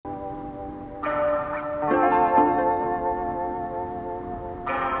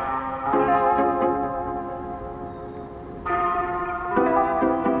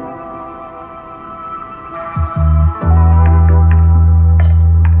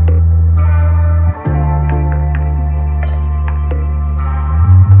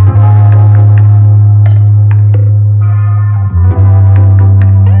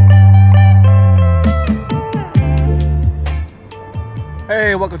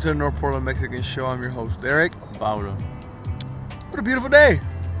welcome to the North Portland Mexican Show. I'm your host, Eric. Paulo. What a beautiful day.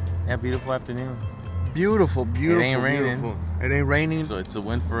 Yeah, beautiful afternoon. Beautiful. It ain't raining. It ain't raining. So it's a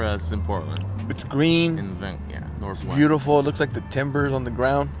win for us in Portland. It's green. Northwest. It's beautiful. It looks like the timbers on the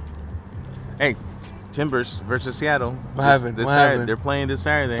ground. Hey, Timbers versus Seattle. What happened? They're playing this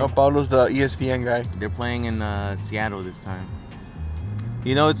Saturday. Oh, Paulo's the ESPN guy. They're playing in Seattle this time.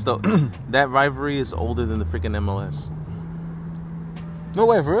 You know, it's that rivalry is older than the freaking MLS. No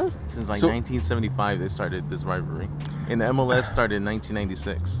way, for real? Since 1975, they started this rivalry. And the MLS started in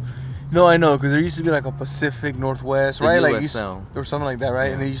 1996. No, I know, because there used to be like a Pacific Northwest, The right? USL. Or something like that, right?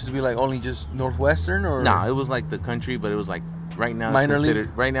 Yeah. And it used to be like only just Northwestern, or Nah, it was like the country, but it was like right now. Minor it's league?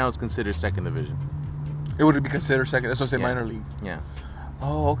 Right now, it's considered second division. it would be considered second. That's what I say, minor league. Yeah.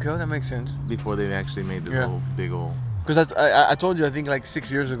 Oh, okay, well, that makes sense. Before they actually made this whole big old. Because I told you, I think like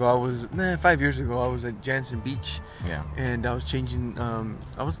 5 years ago, I was at Jansen Beach. Yeah. And I was changing, I'm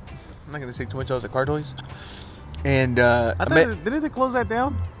not going to say too much, I was at Car Toys. And Didn't they close that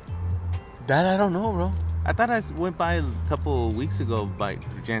down? That I don't know, bro. I thought I went by a couple of weeks ago by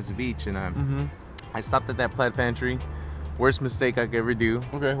Jansen Beach, and I stopped at that Plaid Pantry. Worst mistake I could ever do.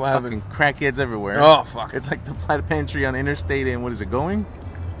 Okay, what happened? Fucking crackheads everywhere. Oh, fuck. It's like the Plaid Pantry on Interstate and what is it, Going?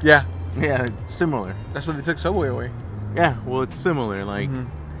 Yeah. Yeah, similar. That's when they took Subway away. Yeah, well, it's similar. Like,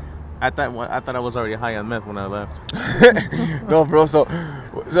 I thought I was already high on meth when I left. No, bro. So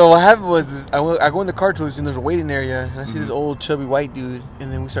what happened was I go in the Car Toys and there's a waiting area, and I see this old chubby white dude,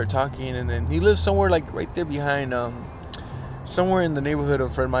 and then we start talking, and then he lives somewhere like right there behind, somewhere in the neighborhood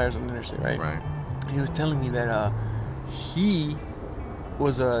of Fred Meyer's on the interstate, right? Right. He was telling me that he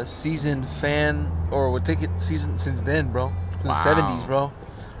was a seasoned fan, or would take it season since then, bro. In the 70s, bro.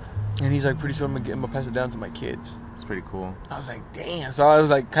 And he's like, pretty soon I'm gonna pass it down to my kids. It's pretty cool. I was like, damn. So I was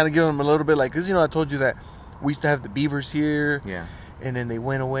like, kind of giving him a little bit, like, because, I told you that we used to have the Beavers here. Yeah. And then they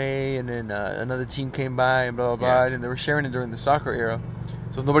went away, and then another team came by, and blah, blah, Yeah. blah. And they were sharing it during the soccer era.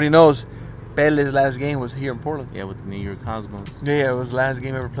 So if nobody knows, Pele's last game was here in Portland. Yeah, with the New York Cosmos. Yeah, it was the last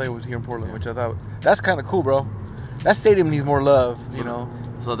game ever played was here in Portland, which I thought, that's kind of cool, bro. That stadium needs more love,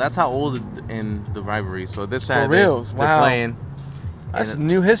 So that's how old in the rivalry. So this Saturday, reals, they're wow. playing. That's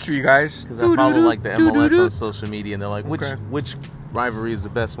new history, you guys. Because I follow like the MLS on social media, and they're like, which rivalry is the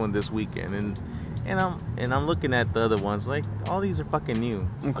best one this weekend? And I'm looking at the other ones, like all these are fucking new.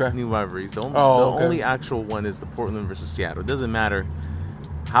 Okay. New rivalries. The okay. only actual one is the Portland versus Seattle. It doesn't matter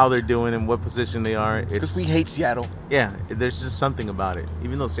how they're doing and what position they are. Because we hate Seattle. Yeah, there's just something about it.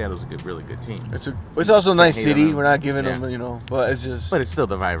 Even though Seattle's a really good team. It's also a nice city. We're not giving them, but it's just. But it's still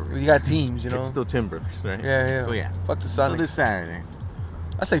the rivalry. You got teams, It's still Timbers, right? Yeah. So yeah. Fuck the Sonics. So this Saturday.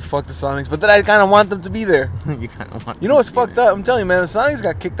 I say fuck the Sonics, but then I kind of want them to be there. You kind of want. You know what's fucked up? I'm telling you, man. The Sonics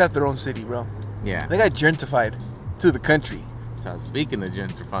got kicked out their own city, bro. Yeah. They got gentrified to the country. So speaking of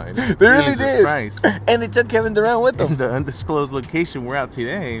gentrified, they really Jesus did. Christ. And they took Kevin Durant with them. And the undisclosed location we're out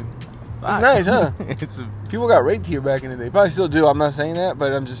today. It's nice, huh? People got raped here back in the day. Probably still do. I'm not saying that,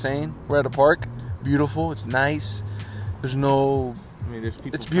 but I'm just saying we're at a park. Beautiful. It's nice. There's no. There's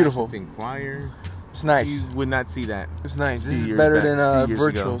people. It's beautiful. Choir. It's nice. You would not see that. It's nice. This is better than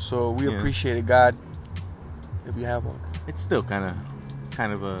virtual, so we appreciate it, God, if we have one. It's still kind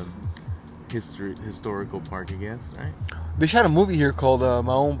of a historical park, I guess, right? They shot a movie here called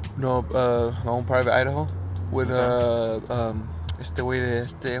My Own Private Idaho with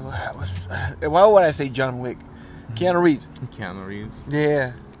why would I say John Wick? Keanu Reeves. Keanu Reeves.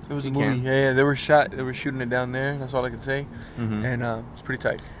 Yeah. It was a movie. Yeah, they were shooting it down there. That's all I can say. And it's pretty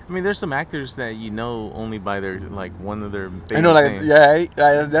tight. I mean, there's some actors that you know only by their one of their famous I know, like names. yeah,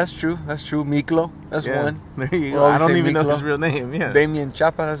 that's true. That's true. Miklo, that's one. There you go. I don't even know his real name. Yeah, Damien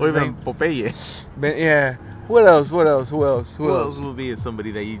Chapa. That's his name. Popeye. Yeah. Who else will be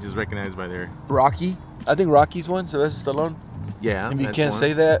somebody that you just recognize by their Rocky? I think Rocky's one. Sylvester Stallone. Yeah, and you can't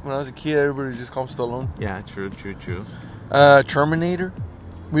say that. When I was a kid, everybody just called him Stallone. Yeah, true. Terminator.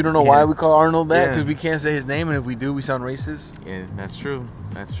 We don't know why we call Arnold that, because we can't say his name, and if we do, we sound racist. Yeah, that's true.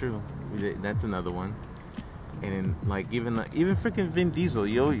 That's another one. And then, like, even freaking Vin Diesel,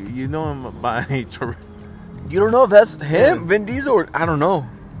 you know him by. You don't know if that's him, Vin Diesel, or I don't know.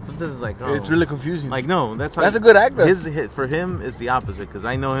 Sometimes it's like, it's really confusing. Like, no, that's a good actor. For him, it's the opposite, because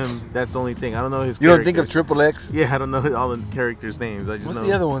I know him. That's the only thing. I don't know his. You don't think of Triple X? Yeah, I don't know all the characters' names. I just what's know.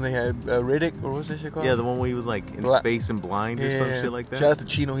 The other one they had? Riddick, or what's that shit called? Yeah, the one where he was like in space and blind or some shit like that. Shout out to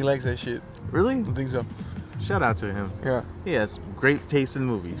Chino, he likes that shit. Really? I think so. Shout out to him. Yeah. He has great taste in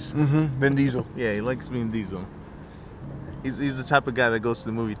movies. Vin Diesel. Yeah, he likes Vin Diesel. He's the type of guy that goes to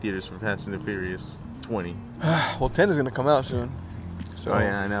the movie theaters for Fast and the Furious 20. Well, 10 is gonna come out soon. So. Oh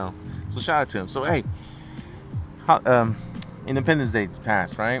yeah, I know. So shout out to him. So hey, Independence Day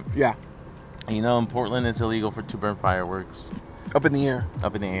passed, right? Yeah. And you know, in Portland, it's illegal to burn fireworks Up in the air.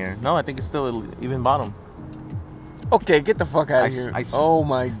 up in the air. No, I think it's still even bottom. Okay, get the fuck out of here. I- Oh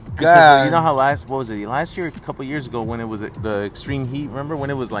my Because god. you know how last year, a couple years ago, when it was the extreme heat. Remember when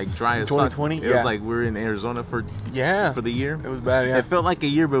it was like dry as fuck? 2020? It Yeah. was like we're in Arizona for Yeah. the year. It was bad, yeah. It felt like a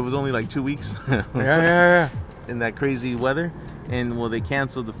year, but it was only like 2 weeks. Yeah. In that crazy weather, and well, they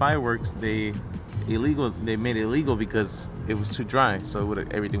canceled the fireworks. They made it illegal because it was too dry, so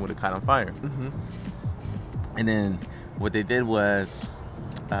everything would have caught on fire. Mm-hmm. And then what they did was,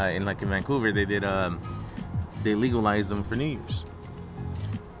 in Vancouver, they legalized them for New Year's.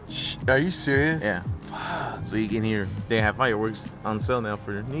 Are you serious? Yeah. So you can hear they have fireworks on sale now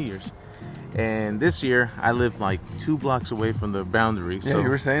for New Year's. And this year, I live like 2 blocks away from the boundary. Yeah, So, you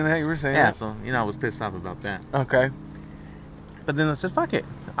were saying that? You were saying yeah, that? so, I was pissed off about that. Okay. But then I said, fuck it.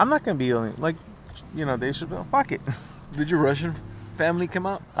 I'm not going to be they should go, fuck it. Did your Russian family come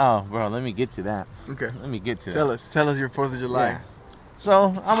out? Oh, bro, let me get to that. Okay. Let me get to Tell that. us. Tell us your 4th of July. Yeah. So,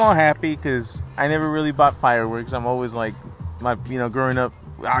 I'm all happy because I never really bought fireworks. I'm always like, growing up,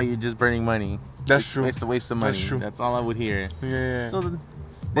 you're just burning money. That's It's true. It's a waste of money. That's true. That's all I would hear. Yeah. So,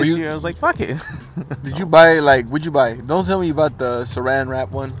 this year I was like, fuck it. Did you buy, what'd you buy? Don't tell me you bought the saran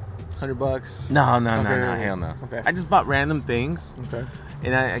wrap one. $100. No, Okay. hell no. Okay. I just bought random things. Okay.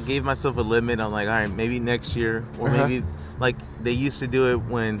 And I gave myself a limit. I'm like, all right, maybe next year, or Uh-huh. maybe like they used to do it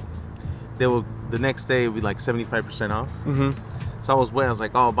when the next day it would be like 75% off. Mm-hmm. So I was waiting. I was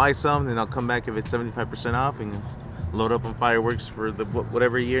like, oh, I'll buy some, and I'll come back if it's 75% off, and load up on fireworks for the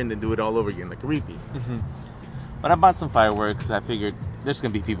whatever year, and then do it all over again, like a repeat. Mm-hmm. But I bought some fireworks. I figured there's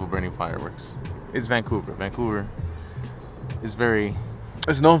gonna be people burning fireworks. It's Vancouver. Vancouver is very,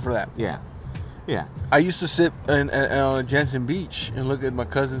 It's known for that. yeah. I used to sit on Jansen Beach and look at my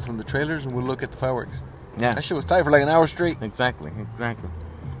cousins from the trailers, and we'd look at the fireworks. Yeah. That shit was tight for like an hour straight. Exactly.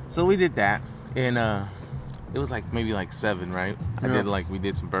 So we did that, and it was like maybe like 7, right? Yeah. We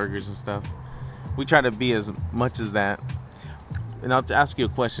did some burgers and stuff. We try to be as much as that, and I'll ask you a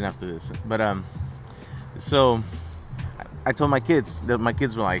question after this. But so I told my kids that my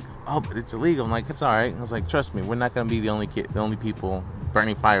kids were like, "Oh, but it's illegal." I'm like, "It's all right." I was like, "Trust me, we're not gonna be the only people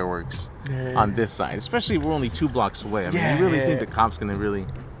burning fireworks on this side, especially we're only 2 blocks away. I mean, you really think the cops gonna really?"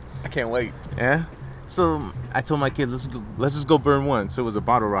 I can't wait. Yeah. So I told my kid, let's just go burn one. So it was a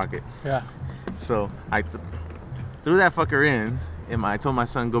bottle rocket. Yeah. So I threw that fucker in, and I told my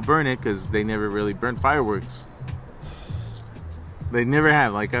son, go burn it, because they never really burnt fireworks. They never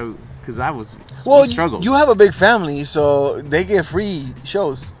have, because I was struggled. You have a big family, so they get free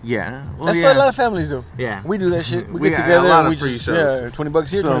shows. Yeah. Well, That's yeah. what a lot of families do. Yeah. We do that shit. We We get got together a lot and we of free just, shows. yeah, $20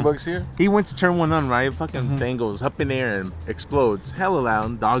 here, So- $20 here. He went to turn one on, right? Fucking thing goes up in the air and explodes. Hella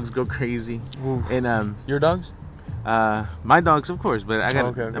loud. Dogs go crazy. Ooh. And Your dogs? my dogs, of course, but I got.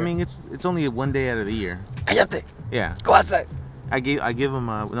 Okay. I mean, it's only 1 day out of the year. Cállate. Yeah. Go outside. I give them.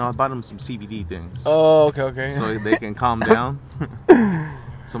 I bought them some CBD things. Oh, okay. So they can calm down.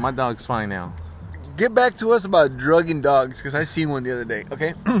 So my dog's fine now. Get back to us about drugging dogs, because I seen one the other day.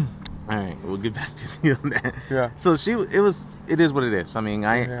 Okay. All right, we'll get back to you on that. Yeah. So it is what it is. I mean,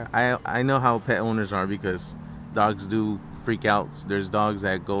 I know how pet owners are, because dogs do freak outs. There's dogs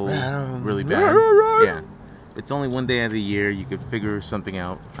that go really bad. Yeah. It's only 1 day out of the year. You could figure something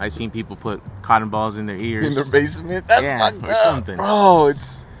out. I seen people put cotton balls in their ears. In their basement. That's Yeah, fucked or up. something. Bro,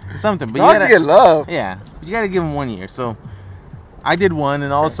 it's Something. But dogs get love. Yeah, but you gotta give them 1 year. So I did one,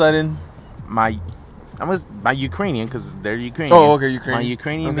 and all of a sudden, my Ukrainian, because they're Ukrainian. Oh, okay, Ukrainian. My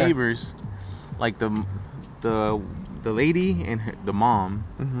Ukrainian Okay. neighbors, like the lady and the mom,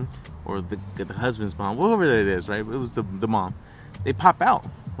 Mm-hmm. or the husband's mom, whoever that is, right? It was the mom. They pop out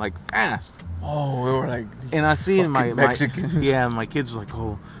like fast, Oh, we were like, and I see in my Fucking Mexicans. yeah, my kids were like,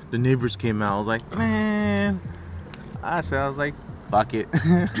 oh, the neighbors came out. I was like, man. I was like, fuck it.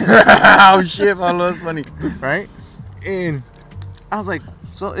 oh shit, Paulo, that's funny. Right? And I was like,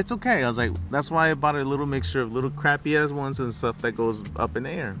 so it's okay. I was like, that's why I bought a little mixture of little crappy ass ones and stuff that goes up in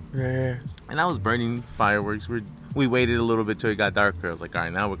the air. Yeah. And I was burning fireworks. We waited a little bit till it got darker. I was like, all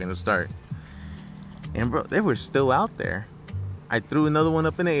right, now we're gonna start. And bro, they were still out there. I threw another one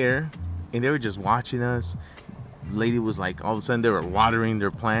up in the air, and they were just watching us. Lady was like, all of a sudden they were watering their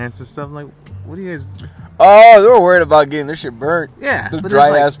plants and stuff. Like, what do you guys? Oh, they were worried about getting their shit burnt. Yeah, The but it's dry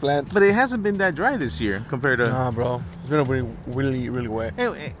like- ass plants. But it hasn't been that dry this year compared to. Nah, bro. It's been really, really wet.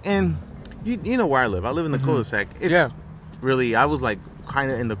 And you know where I live. I live in the cul-de-sac. It's Yeah. really, I was like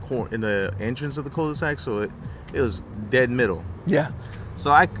kind of in the entrance of the cul-de-sac, so it was dead middle. Yeah. So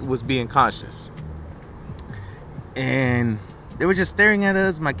I was being cautious. And they were just staring at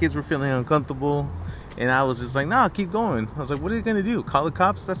us. My kids were feeling uncomfortable. And I was just like, nah, keep going. I was like, what are you going to do? Call the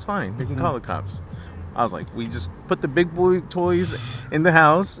cops? That's fine. They can call the cops. I was like, we just put the big boy toys in the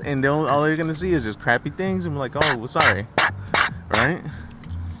house, and all they're going to see is just crappy things. And we're like, oh, well, sorry. Right?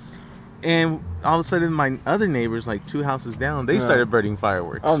 And all of a sudden, my other neighbors, like 2 houses down, they started burning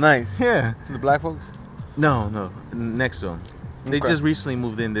fireworks. Oh, nice. Yeah. The black folks? No. Next to them. They just recently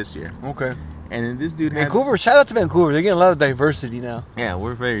moved in this year. Okay. And then this dude Vancouver, shout out to Vancouver. They're getting a lot of diversity now. Yeah,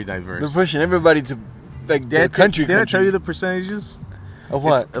 we're very diverse. They're pushing everybody to, like, the country. Did I tell you the percentages? Of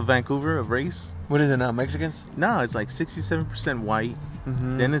what? Of Vancouver, of race? What is it now, Mexicans? No, it's like 67% white.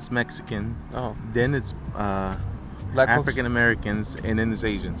 Mm-hmm. Then it's Mexican. Oh. Then it's Black African Americans. And then it's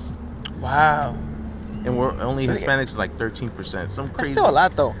Asians. Wow. And we're only Hispanics is like 13%. Some crazy. That's still a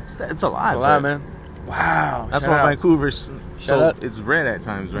lot, though. It's a lot. It's a lot, man. Wow. That's why Vancouver's it's red at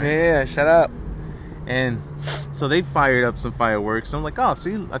times, right? Yeah, shut up. And so they fired up some fireworks. I'm like, oh,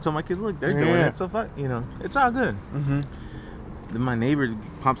 see, I told my kids, look, they're doing it. So fuck, it's all good. Mm-hmm. Then my neighbor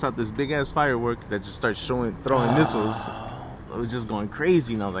pops out this big ass firework that just starts throwing missiles. It was just going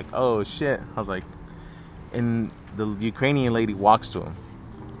crazy, and I was like, oh shit. I was like, and the Ukrainian lady walks to him.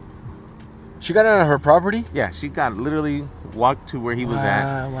 She got out of her property? Yeah, she literally walked to where he was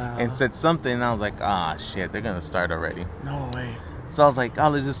at Wow. and said something, and I was like, ah, shit, they're gonna start already. No way. So I was like, oh,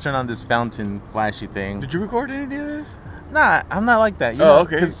 let's just turn on this fountain flashy thing. Did you record any of this? Nah, I'm not like that.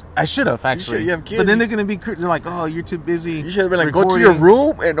 Okay. Because I should have, actually. You have kids. But then they're going to they're like, oh, you're too busy. You should have been like, recording. go to your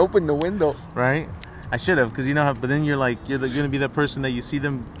room and open the window. Right? I should have, because you know how, but then you're going to be that person that you see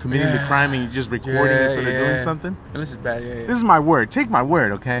them committing the crime and you're just recording instead of doing something. And this is bad, This is my word. Take my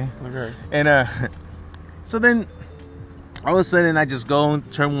word, okay? Okay. And so then all of a sudden I just go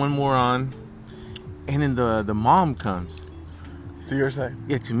and turn one more on, and then the mom comes. To your side?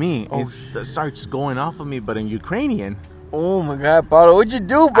 Yeah, to me. Oh, it starts going off of me, but in Ukrainian. Oh my God, Paulo, what'd you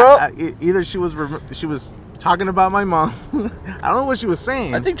do, bro? Either she was talking about my mom. I don't know what she was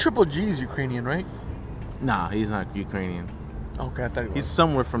saying. I think Triple G is Ukrainian, right? Nah, he's not Ukrainian. Okay, I thought he was. He's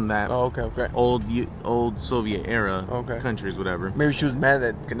somewhere from that. Oh, okay. Old Soviet era countries, whatever. Maybe she was mad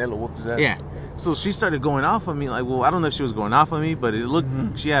that Canelo whooped his ass. Yeah. So she started going off on me. Like, well, I don't know if she was going off on me, but it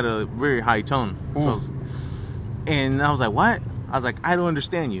looked. She had a very high tone. And I was like, what? I was like, I don't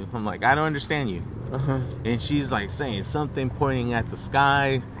understand you. I'm like, I don't understand you. And she's like saying something, pointing at the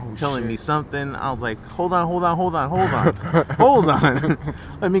sky, telling me something. I was like, hold on. Hold on.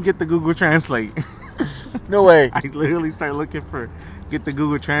 Let me get the Google Translate. No way. I literally started get the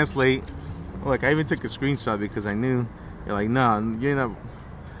Google Translate. Like, I even took a screenshot because I knew. You're like, no, you're not.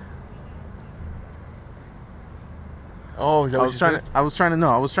 Oh, is that I was trying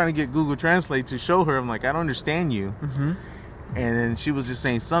to get Google Translate to show her. I'm like, I don't understand you. And then she was just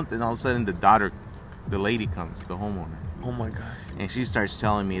saying something. All of a sudden, the lady comes, the homeowner. Oh my God. And she starts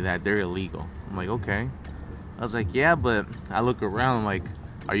telling me that they're illegal. I'm like, okay. I was like, yeah, but I look around. I'm like,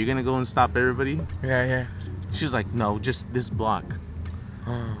 are you gonna go and stop everybody? Yeah. She's like, no, just this block.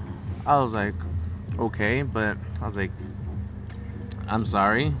 I was like, okay, but I was like, I'm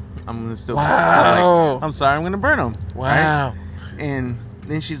sorry. I'm gonna still. Wow. I'm sorry. I'm gonna burn them. Wow. Right? And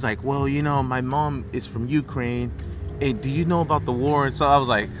then she's like, well, my mom is from Ukraine. Hey, do you know about the war? And so I was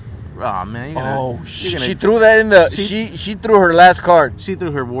like, oh man. She threw that in the. She threw her last card. She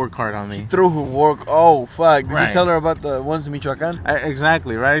threw her war card on me. She threw her war. Oh fuck! Did you tell her about the ones in Michoacan?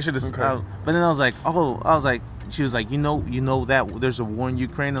 Exactly. Right. I should have. Okay. But then I was like, she was like, you know that there's a war in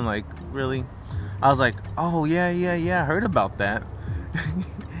Ukraine. I'm like, really? I was like, oh yeah. I heard about that.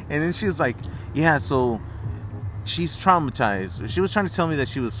 And then she was like, yeah. So she's traumatized. She was trying to tell me that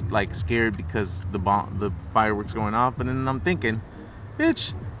she was like scared because the fireworks going off. But then I'm thinking,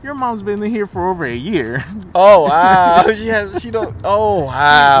 bitch, your mom's been here for over a year. Oh wow. She don't. Oh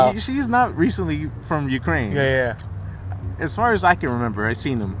wow. She's not recently from Ukraine. Yeah. As far as I can remember, I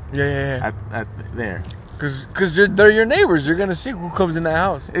seen them. Yeah. At there. Cause they're your neighbors. You're gonna see who comes in that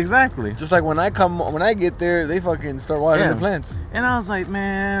house. Exactly. Just like when I get there, they fucking start watering the plants. And I was like,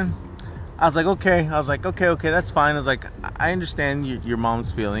 man. I was like, okay. That's fine. I was like, I understand your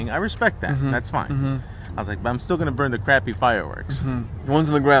mom's feeling. I respect that. That's fine. I was like, but I'm still gonna burn the crappy fireworks. The ones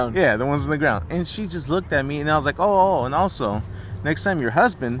on the ground. Yeah, the ones on the ground. And she just looked at me, and I was like, oh, and also, next time your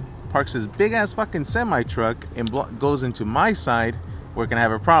husband parks his big ass fucking semi truck and goes into my side, we're gonna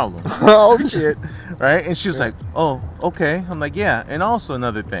have a problem. Oh shit. Right? And she was like, oh, okay. I'm like, yeah. And also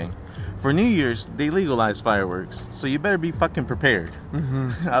another thing, for New Year's they legalized fireworks, so you better be fucking prepared. I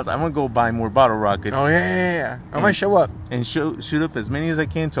was like, I'm gonna go buy more bottle rockets. Oh yeah. I might show up and shoot up as many as I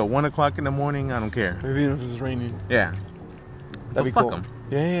can till 1 o'clock in the morning. I don't care. Even if it's raining. Yeah. That'd be fuck cool. them.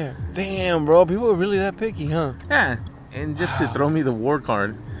 Yeah. Damn, bro. People are really that picky, huh? Yeah. And just to throw me the war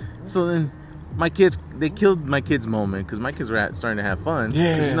card. So then my kids, they killed my kids' moment because my kids were starting to have fun.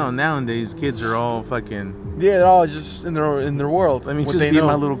 Yeah. 'Cause, you know, nowadays kids are all fucking. Yeah, they're all just in their world. Let me what just they be in know.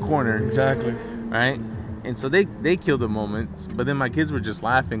 my little corner, Exactly. right? And so they killed the moment, but then my kids were just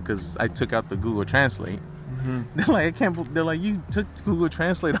laughing because I took out the Google Translate. Mm-hmm. They're like, I can't. They're like, you took Google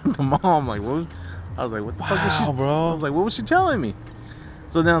Translate on the mom. Like, what? I was like, what the fuck was she? Wow, bro. I was like, what was she telling me?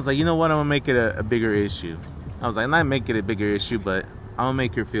 So then I was like, you know what? I'm gonna make it a bigger issue. I was like, not make it a bigger issue, but I'm gonna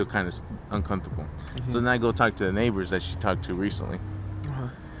make her feel kind of uncomfortable. So then I go talk to the neighbors that she talked to recently,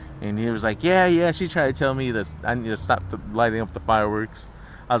 and he was like, yeah, she tried to tell me that I need to stop lighting up the fireworks.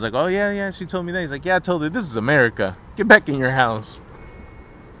 I was like, oh yeah, she told me that. He's like, yeah, I told her this is America. Get back in your house.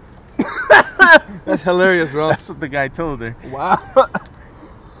 That's hilarious, bro. That's what the guy told her. Wow.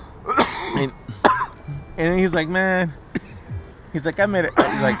 And he's like, man, he's like, I made it.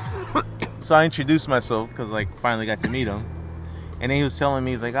 He's like, so I introduced myself because like finally got to meet him, and then he was telling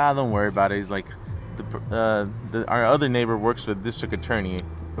me, he's like, don't worry about it. He's like, our other neighbor works for the district attorney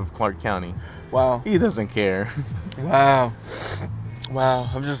of Clark County. Wow. He doesn't care. Wow. Wow.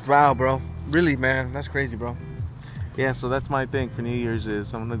 I'm just wow, bro. Really, man. That's crazy, bro. Yeah, so that's my thing for New Year's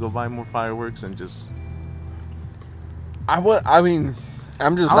is I'm gonna go buy more fireworks and just. I mean,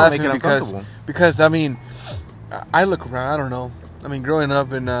 I'm just I'll laughing make it because I mean, I look around. I don't know. I mean, growing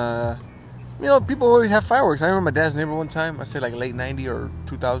up in people always have fireworks. I remember my dad's neighbor one time. I say like late '90 or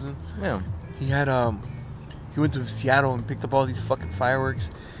 2000. Yeah. He had he went to Seattle and picked up all these fucking fireworks,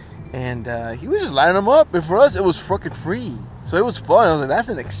 and he was just lighting them up. And for us, it was fucking free, so it was fun. I was like, that's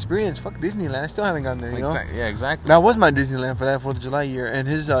an experience. Fuck Disneyland. I still haven't gotten there. You know? Yeah, exactly. That was my Disneyland for that 4th of July year. And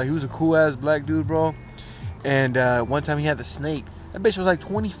he was a cool ass black dude, bro. And one time he had the snake. That bitch was like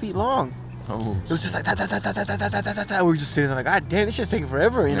 20 feet long. Oh. It was just like we were just sitting there like, God damn, this shit's taking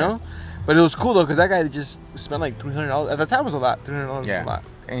forever, you know. But it was cool though, because that guy just spent like $300. At the time, it was a lot. $300 was a lot.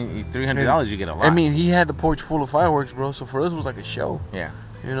 And $300 you get a lot. I mean, he had the porch full of fireworks, bro. So for us, it was like a show. Yeah.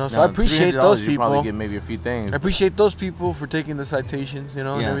 You know, so I appreciate those people. You probably get maybe a few things. I appreciate those people for taking the citations, you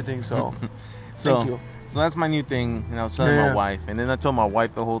know, and everything. So, thank you. So that's my new thing, and I was telling my wife, and then I told my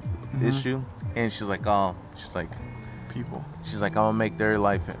wife the whole issue, and she's like, People. She's like, I'm gonna make their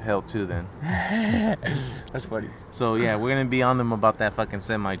life hell too then. That's funny. So yeah, we're gonna be on them about that fucking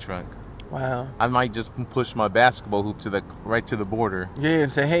semi truck. Wow. I might just push my basketball hoop right to the border. Yeah,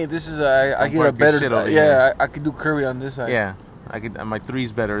 and say, hey, this is I get a better. I could do curry on this side. Yeah, I could. My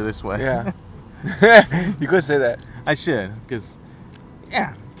three's better this way. Yeah. You could say that. I should, because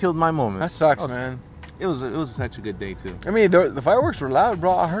killed my moment. That sucks, man. It was such a good day too. I mean, the fireworks were loud,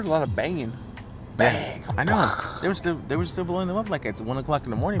 bro. I heard a lot of banging. Bang. I know. They were still blowing them up like it's 1 o'clock in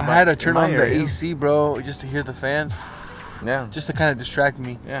the morning. I had to turn on the AC, bro, just to hear the fan. Yeah. Just to kind of distract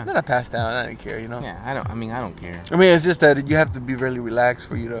me. Yeah. Then I passed out. I didn't care, you know. Yeah. I don't care. I mean, it's just that you have to be really relaxed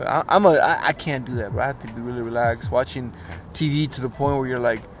for you to. I can't do that, bro. I have to be really relaxed, watching TV to the point where you're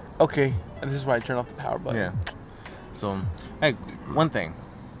like, okay, and this is why I turn off the power button. Yeah. So, hey, one thing,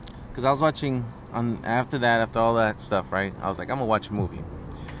 because I was watching after all that stuff, right? I was like, I'm gonna watch a movie.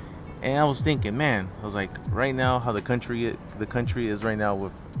 And I was thinking, man, I was like, right now, how the country is right now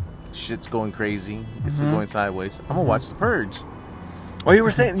with shit's going crazy, it's going sideways. I'm gonna watch The Purge. Oh, you were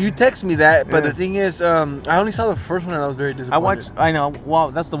saying you text me that, but the thing is, I only saw the first one and I was very disappointed. I know.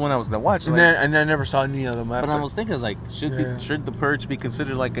 Well, that's the one I was gonna watch. And then I never saw any of them after. But I was thinking, like, should The Purge be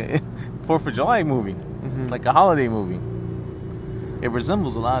considered like a 4th of July movie, like a holiday movie? It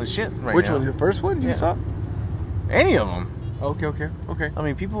resembles a lot of shit right now. Which one? The first one you saw? Any of them. Okay. I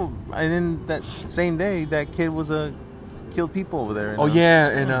mean, people, and then that same day, that kid was killed people over there. Oh yeah,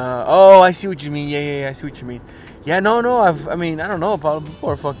 and I see what you mean. Yeah, I see what you mean. Yeah, no, I don't know, Paulo. People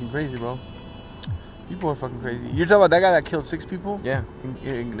are fucking crazy, bro. People are fucking crazy. You're talking about that guy that killed 6 people? Yeah.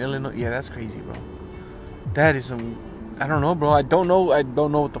 In Illinois? Yeah, that's crazy, bro. That is some. I don't know, bro. I don't know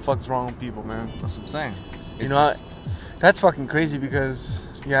what the fuck's wrong with people, man. That's what I'm saying. You know, that's fucking crazy because.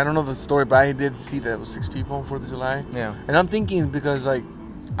 Yeah, I don't know the story, but I did see that it was 6 people on 4th of July. Yeah. And I'm thinking because, like,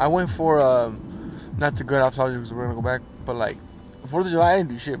 I went for, not to go off subject because we're going to go back, but, like, 4th of July, I didn't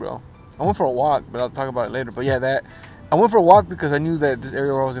do shit, bro. I went for a walk, but I'll talk about it later. But, yeah, I went for a walk because I knew that this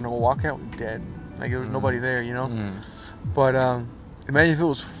area where I was going to go walk at was dead. Like, there was nobody there, you know? But, imagine if it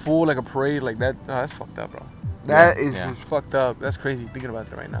was full, like a parade like that. Oh, that's fucked up, bro. That is just fucked up. That's crazy thinking about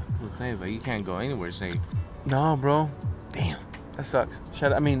it right now. That's what I'm saying. Like, you can't go anywhere safe. No, bro. Damn. That sucks.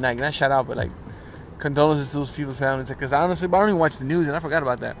 Not shout out, but like condolences to those people's families. Because honestly, I don't even watch the news, and I forgot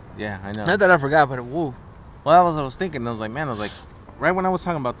about that. Yeah, I know. Not that I forgot, but whoa. Well, I was thinking. I was like, right when I was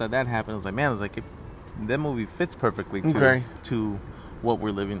talking about that happened. I was like, man, that movie fits perfectly to what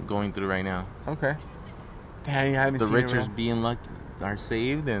we're going through right now. Okay. Damn, I haven't the seen it, richers being lucky, are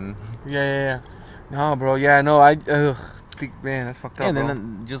saved and Yeah. No, bro. Yeah, no. Man, that's fucked up. and bro.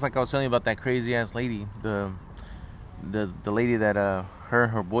 then just like I was telling you about that crazy ass lady, the lady that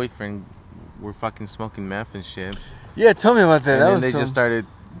her boyfriend were fucking smoking meth and shit. Yeah, tell me about that. And That then was they some- just started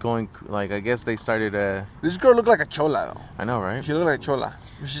going, like, I guess they started, This girl looked like a chola, though. I know, right? She looked like a chola.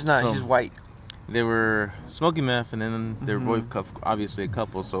 She's not. So- She's white. They were smoking meth, and then they were Mm-hmm. both obviously a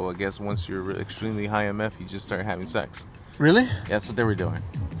couple, so I guess once you're extremely high on meth, you just start having sex. Really? That's what they were doing.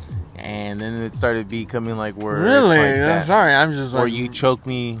 And then it started becoming like where Really? it's like that. Sorry, I'm just like. Or you choke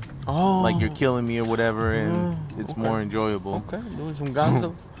me, Oh. like you're killing me or whatever, and it's okay. more enjoyable. Okay, doing some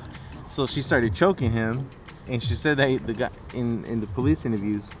gonzo. So she started choking him, and she said that the guy in the police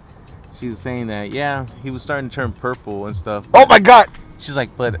interviews, she was saying that he was starting to turn purple and stuff. Oh my god! She's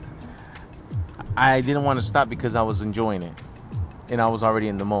like, but I didn't want to stop because I was enjoying it, and I was already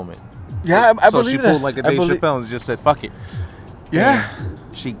in the moment. Yeah, I So believe she that. pulled like a I Dave believe- Chappelle and just said, "Fuck it." Yeah,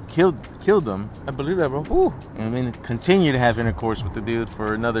 She killed him, I believe that, bro. Ooh, and then continued to have intercourse with the dude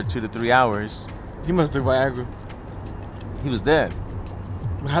for another 2 to 3 hours. he must have Viagra. He was dead.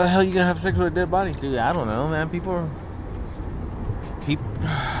 How the hell you gonna have sex with a dead body? Dude, I don't know, man. People.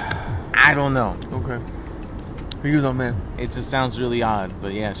 I don't know. Okay. He was on man. It just sounds really odd,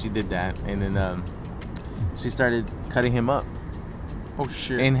 but yeah, she did that, and then she started cutting him up Oh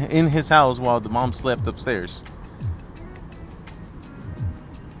shit. in his house while the mom slept upstairs.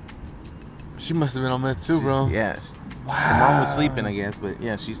 She must have been on meth too, bro. Yes. Wow. The mom was sleeping, I guess, but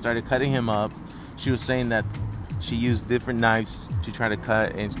yeah, she started cutting him up. She was saying that she used different knives to try to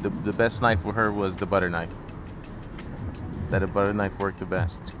cut, and the best knife for her was the butter knife. That a butter knife worked the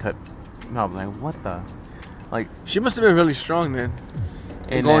best to cut. And I was like, what the? Like, She must have been really strong then.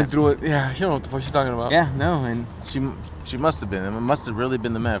 and Going that- through it. Yeah, she don't know what the fuck she's talking about. Yeah, no, and she must have been. It must have really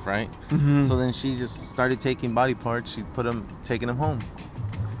been the meth, right? Mm-hmm. So then she just started taking body parts. She taking them home.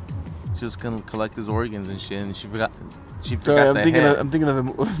 She was gonna collect his organs and shit, and she forgot. She forgot Sorry, I'm the thinking. head. I'm thinking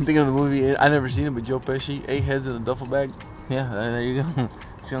of the movie. I never seen it, but Joe Pesci, 8 heads in a duffel bag. Yeah, there you go.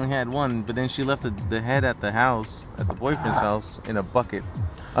 She only had one, but then she left the head at the house, at the boyfriend's house, in a bucket,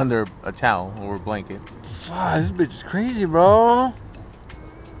 under a towel or a blanket. Fuck, this bitch is crazy, bro.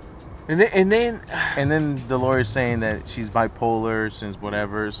 And then And then the lawyer's saying that she's bipolar since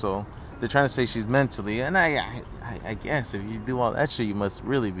whatever, so they're trying to say she's mentally. And I guess if you do all that shit, you must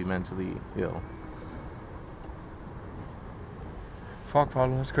really be mentally ill. fuck,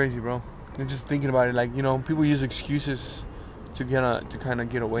 Pablo, that's crazy, bro. And just thinking about it, like, you know, people use excuses to kind of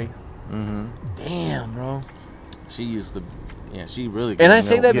get away. Mm-hmm. Damn, bro. She used the, she really. And I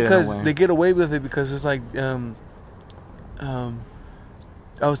say that getting because away. they get away with it because it's like, I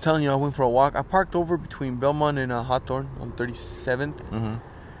was telling you, I went for a walk. I parked over between Belmont and Hawthorne on 37th,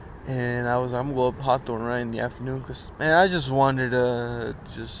 Mm-hmm. and I'm gonna go up Hawthorne right in the afternoon because, man, I just wanted to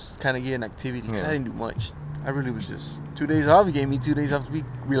just kind of get an activity 'cause Yeah. I didn't do much. I really was just 2 days off. He gave me 2 days off to be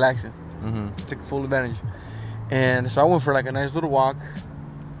relaxing, Mm-hmm. take full advantage. And so I went for like a nice little walk,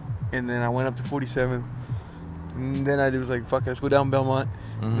 and then I went up to 47th. And then I was like, fuck it, let's go down Belmont.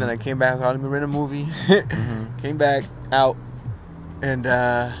 Mm-hmm. And then I came back, thought, let me rent a movie. Mm-hmm. Came back out, and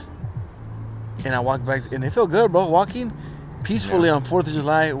I walked back, and it felt good, bro. Walking peacefully Yeah. on 4th of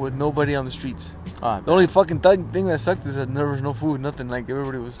July with nobody on the streets. Oh, The only fucking thing that sucked is that there was no food, nothing. Like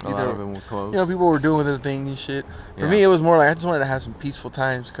everybody was a lot either, of them were closed. you know, people were doing their thing and shit. For Yeah. me, it was more like I just wanted to have some peaceful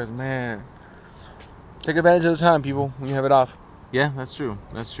times, because man, take advantage of the time, people, when you have it off. Yeah, that's true.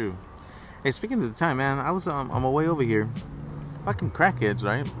 That's true. Hey, speaking of the time, man, I was on my way over here. Fucking crackheads,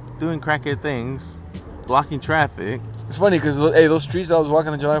 right? Doing crackhead things, blocking traffic. It's funny because hey, those streets that I was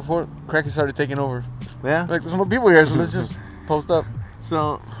walking on July 4th, crackers started taking over. Yeah. Like there's no people here, so let's just post up.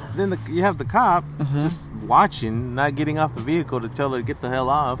 So then you have the cop Mm-hmm. just watching, not getting off the vehicle to tell her to get the hell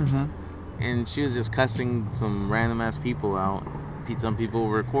off, Mm-hmm. and she was just cussing some random ass people out. Some people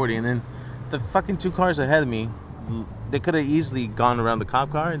were recording, and then the fucking 2 cars ahead of me, they could have easily gone around the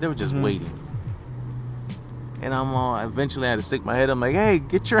cop car, and they were just Mm-hmm. waiting. And eventually I had to stick my head. I'm like, hey,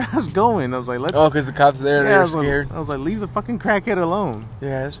 get your ass going. I was like, Oh, because the cops there, I they're was scared. Like, I was like, leave the fucking crackhead alone.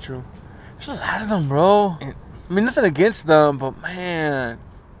 Yeah, that's true. There's a lot of them, bro. And- I mean, nothing against them, but man,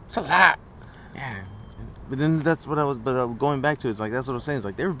 it's a lot. Yeah. But then that's what I was, going back to, it's like, that's what I'm saying. It's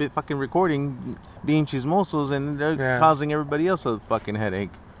like, they were fucking recording being chismosos, and they're Yeah. causing everybody else a fucking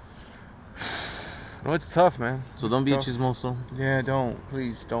headache. No, it's tough, man. So don't be a Tough. chismoso. Yeah, don't.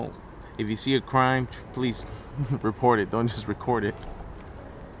 Please don't. If you see a crime, please report it. Don't just record it.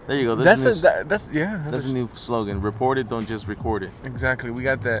 There you go. That's That's that's a new slogan. Report it, don't just record it. exactly. We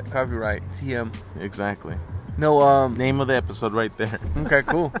got that copyright. TM. Exactly. No, Name of the episode right there. Okay,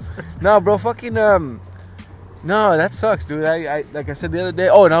 cool. No, bro, fucking No, that sucks, dude. I like I said the other day.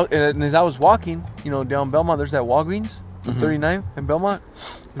 Oh, and as I was walking, down Belmont, there's that Walgreens on 39th and Belmont.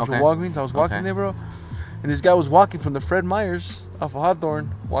 There's a Walgreens. I was walking there, bro. And this guy was walking from the Fred Meyers off of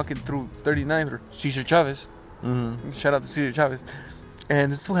Hawthorne, walking through 39th or Cesar Chavez. Mm-hmm. Shout out to Cesar Chavez.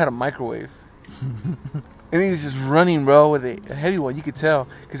 And this fool had a microwave. And he's just running, bro, with a heavy one. You could tell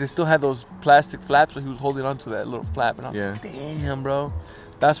because it still had those plastic flaps, so he was holding on to that little flap. And I was like, damn, bro.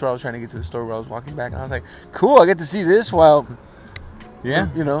 That's where I was trying to get to the store where I was walking back. And I was like, cool, I get to see this while, I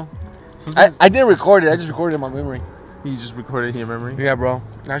didn't record it. I just recorded it in my memory. You just recorded it in your memory? Yeah, bro.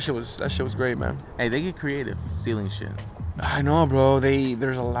 That shit was great, man. Hey, they get creative stealing shit. I know, bro.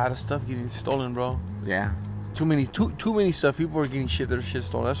 There's a lot of stuff getting stolen, bro. Yeah. Too many stuff. People are getting their shit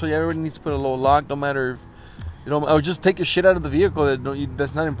stolen. That's why everybody needs to put a little lock, no matter if, or just take your shit out of the vehicle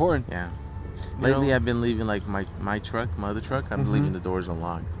that's not important. Yeah. Lately, I've been leaving like my truck, my other truck. I've been leaving the doors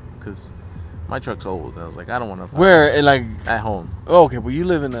unlocked because my truck's old. I was like, I don't want to. Where like at home? Oh, okay, well you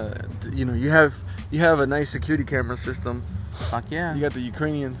live in you have a nice security camera system. Fuck yeah. You got the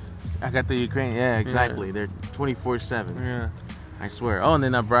Ukrainians. I got the Ukrainian. Yeah, exactly. Yeah. They're 24/7. Yeah. I swear. Oh, and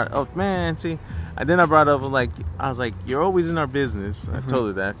then I brought. Oh man, see. Then I brought up I was like, you're always in our business. I told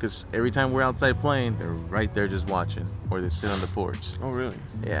her that because every time we're outside playing, they're right there just watching, or they sit on the porch. Oh really?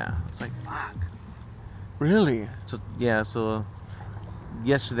 Yeah. It's like fuck. Really? So yeah. So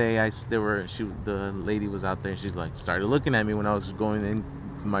yesterday, the lady was out there. And she started looking at me when I was going in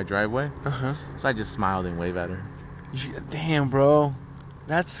my driveway. So I just smiled and waved at her. Damn, bro,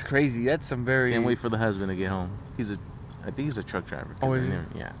 that's crazy. That's some very. Can't wait for the husband to get home. I think he's a truck driver. Oh, is he?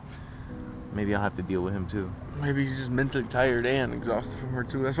 Yeah. Maybe I'll have to deal with him too. Maybe he's just mentally tired and exhausted from her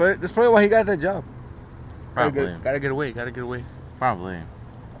too. That's probably why he got that job. Probably. Gotta get away. Probably.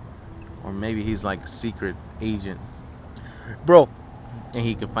 Or maybe he's like secret agent. Bro. And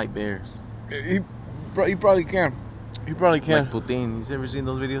he can fight bears. He probably can. Like Putin. You ever seen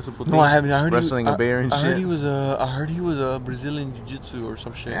those videos of Putin? No, I haven't. I heard wrestling a bear and shit. I heard he was a Brazilian jiu-jitsu or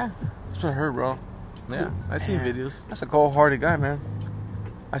some shit. Yeah. That's what I heard, bro. Yeah, I seen videos. That's a cold-hearted guy, man.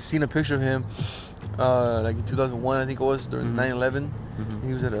 I seen a picture of him, like in 2001, I think it was during 9/11.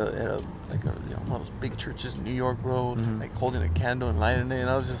 He was at a one of those big churches in New York, bro, like holding a candle and lighting it, and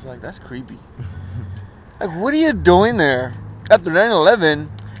I was just like, that's creepy. Like, what are you doing there after 9/11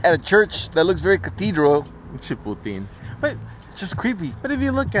 at a church that looks very cathedral? Putin, but just creepy. But if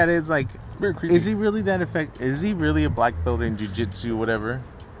you look at it, it's like, very creepy. Is he really that effective? Is he really a black belt in jiu-jitsu, whatever?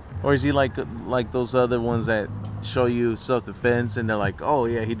 Or is he like those other ones that show you self-defense and they're like, oh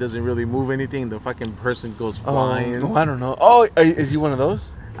yeah, he doesn't really move anything, the fucking person goes flying? Oh, I don't know. Oh, is he one of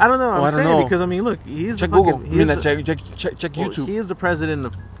those? I don't know. I'm saying because I mean, look, he is check Google. Check YouTube. He is the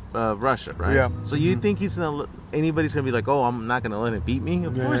president of Russia, right? Yeah. So you think anybody's gonna be like, oh, I'm not gonna let him beat me?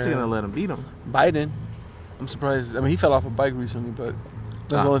 Of course they're gonna let him beat him. Biden, I'm surprised. I mean, he fell off a bike recently, but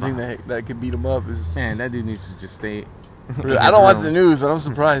that's the only thing that could beat him up is. Man, that dude needs to just stay. I don't watch the news, but I'm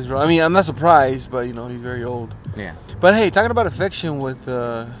surprised, bro. I mean, I'm not surprised, but he's very old. Yeah. But hey, talking about affection with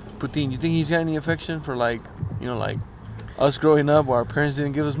Putin, you think he's got any affection for like us growing up, where our parents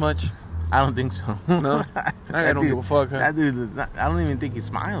didn't give us much? I don't think so. No, I don't give a fuck. Huh? That dude, I don't even think he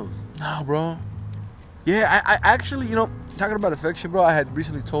smiles. No, bro. Yeah, I actually, talking about affection, bro. I had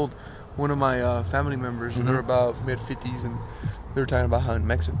recently told one of my family members, they're about mid-50s, and they were talking about how in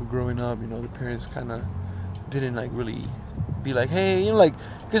Mexico growing up, the parents kind of didn't like really be like, hey,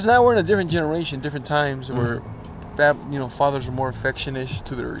 because now we're in a different generation, different times where fathers are more affectionate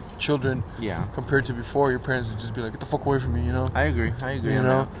to their children. Yeah. Compared to before, your parents would just be like, get the fuck away from me, I agree.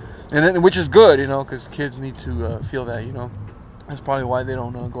 And then, which is good, because kids need to feel that, That's probably why they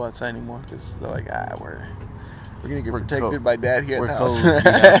don't go outside anymore, because they're like, we're gonna get protected by dad here at the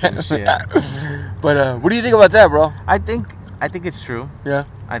house. Shit. But what do you think about that, bro? I think it's true. Yeah.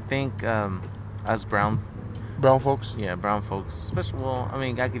 I think us brown folks. Yeah, brown folks. Especially, well, I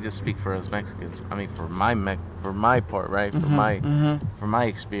mean, I could just speak for us Mexicans. I mean, for my part, right? For my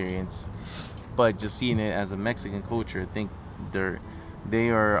experience. But just seeing it as a Mexican culture, I think they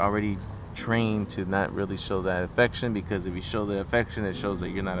are already trained to not really show that affection, because if you show the affection, it shows that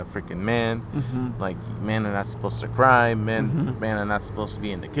you're not a freaking man. Like, men are not supposed to cry. Men are not supposed to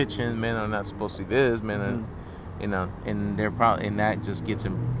be in the kitchen. Men are not supposed to do this. Men are. And they're probably, and that just gets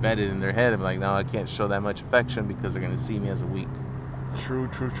embedded in their head. I'm like, no, I can't show that much affection because they're gonna see me as a weak. True.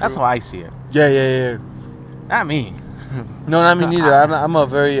 That's how I see it. Yeah. Not me. No, not me neither. I'm a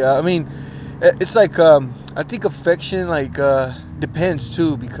very. I mean, it's like I think affection depends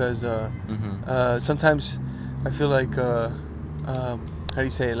too, because sometimes I feel like how do you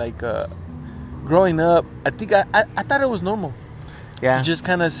say it? Growing up, I think I thought it was normal. Yeah. To just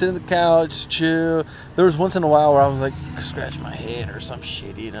kind of sit on the couch, chill. There was once in a while where I was like, scratch my head or some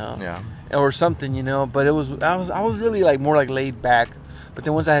shit, you know? Yeah. Or something, you know? But I was really like more like laid back. But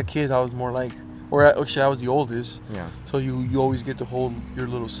then once I had kids, I was more like, actually I was the oldest. Yeah. So you always get to hold your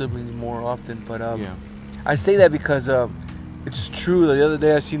little siblings more often. But Yeah. I say that because it's true. The other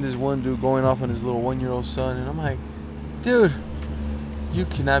day I seen this one dude going off on his little 1-year-old son, and I'm like, dude, you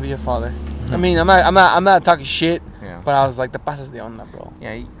cannot be a father. I mean, I'm not talking shit. Yeah. But I was like, the pasas de onda, bro.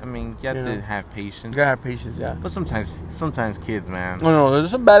 Yeah, I mean, you have You know? to have patience. You gotta have patience, yeah. But sometimes kids, man. No, there's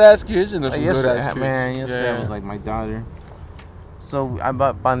some badass kids and there's some Like good ass kids. man, yesterday I was like my daughter. So I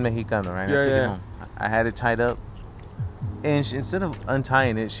bought Pan Mexicano, right? I took it home. I had it tied up. And instead of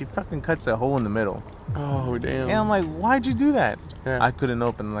untying it, she fucking cuts a hole in the middle. Oh, damn. And I'm like, why'd you do that? Yeah. I couldn't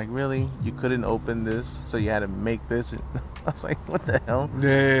open. I'm like, really? You couldn't open this? So you had to make this? I was like, what the hell?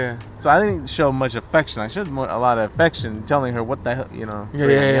 Yeah. So I didn't show much affection. I showed a lot of affection, telling her what the hell, you know.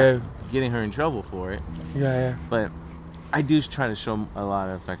 Yeah. Getting her in trouble for it. Yeah. But I do try to show a lot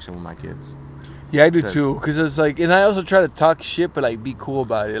of affection with my kids. Yeah, I do too. Because it's like, and I also try to talk shit, but like be cool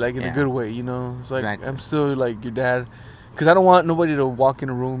about it, like in a good way, you know? It's like, exactly. I'm still like your dad. Because I don't want nobody to walk in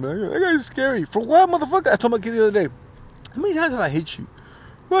a room and be like, that guy's scary. For what, motherfucker? I told my kid the other day, how many times have I hit you?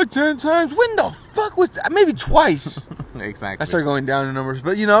 Like 10 times. When the fuck was that? Maybe twice. Exactly. I started going down in numbers.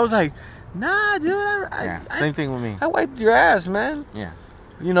 But, you know, I was like, nah, dude. Same thing with me. I wiped your ass, man. Yeah.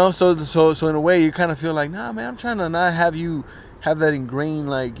 You know, so in a way, you kind of feel like, nah, man, I'm trying to not have you have that ingrained,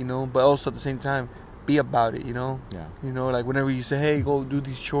 like, you know, but also at the same time, be about it, you know? Yeah. You know, like whenever you say, hey, go do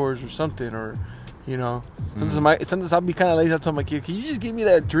these chores or something, or, you know, sometimes I'll be kind of lazy. I'll tell my kid, can you just give me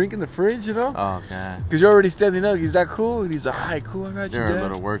that drink in the fridge, you know? Oh, God. Because you're already standing up. He's that cool? And he's like, all right, cool, I got you, There are Dad.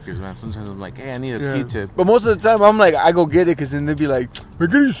 little workers, man. Sometimes I'm like, hey, I need a Q-tip. But most of the time, I'm like, I go get it, because then they'll be like, man,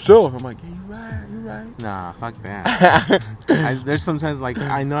 get it yourself. I'm like, yeah, you're right. Nah, fuck that. There's sometimes, like,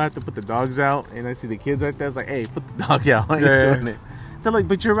 I know I have to put the dogs out, and I see the kids right there. It's like, hey, put the dog out. Why are you doing it? They're like,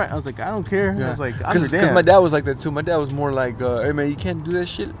 but you're right. I was like, I don't care. Yeah. I was like, I'm your dad. Because my dad was like that, too. My dad was more like, hey, man, you can't do that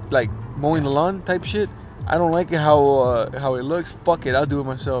shit. Like, mowing the lawn type shit. I don't like it how it looks. Fuck it, I'll do it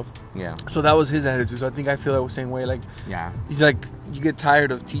myself. Yeah. So that was his attitude. So I think I feel that the same way. Like, yeah. He's like, you get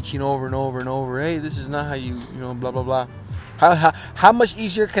tired of teaching over and over and over. Hey, this is not how you know, blah blah blah. How much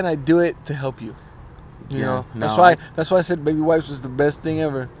easier can I do it to help you? You know. That's why I said baby wipes was the best thing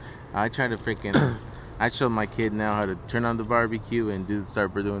ever. I try to freaking. I showed my kid now how to turn on the barbecue and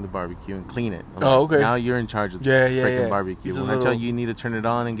start doing the barbecue and clean it. Okay. Now you're in charge of the freaking barbecue. When I tell you need to turn it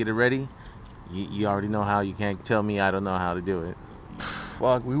on and get it ready, you already know how. You can't tell me I don't know how to do it.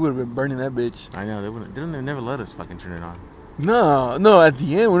 Fuck, we would have been burning that bitch. I know they never let us fucking turn it on. No. At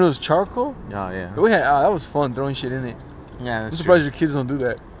the end when it was charcoal. Oh yeah. We had that was fun throwing shit in it. Yeah, that's I'm surprised your kids don't do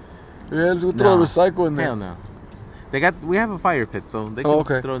that. Yeah, let's go throw a recycle in there. Hell no. We have a fire pit, so they can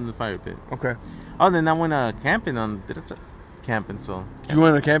throw it in the fire pit. Okay. Oh, then I went camping camping. So you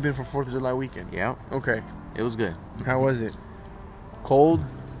went camping for 4th of July weekend? Yeah. Okay. It was good. How was it? Cold?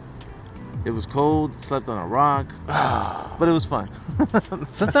 It was cold. Slept on a rock. But it was fun.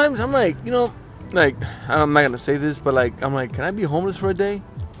 Sometimes I'm like, you know, like I'm not gonna say this, but like I'm like, can I be homeless for a day?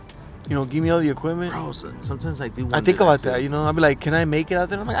 You know, give me all the equipment. Bro, sometimes I do. I think about that. You know, I'll be like, can I make it out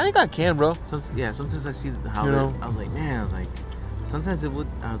there? I'm like, I think I can, bro. Sometimes I see how I was like, man, sometimes it would.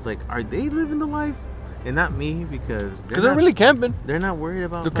 I was like, are they living the life and not me? Because they're really camping. They're not worried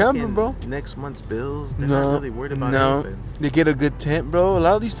about they're camping, bro. Next month's bills. They're not really worried about anything. They get a good tent, bro. A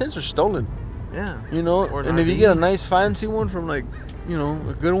lot of these tents are stolen. Yeah. You know, and if you get a nice fancy one from like, you know,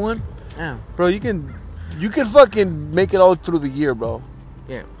 a good one. Yeah. Bro, you can fucking make it all through the year, bro.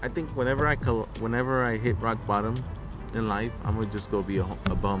 Yeah, I think whenever I hit rock bottom in life, I'm gonna just go be a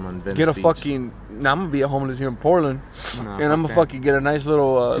bum on Venice Beach. I'm gonna be a homeless here in Portland, and I'm gonna fucking get a nice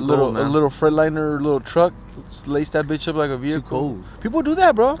little little Freightliner little truck, lace that bitch up like a vehicle. Too cold. People do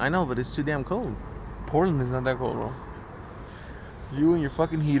that, bro. I know, but it's too damn cold. Portland is not that cold, bro. You and your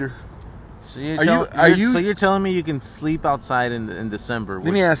fucking heater. So you're telling me you can sleep outside in December?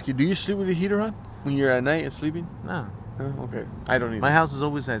 Let me ask you: do you sleep with the heater on when you're at night and sleeping? No. Okay, I don't either. My house is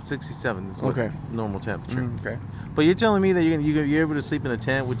always at 67. This is normal temperature. Okay. But you're telling me that you're able to sleep in a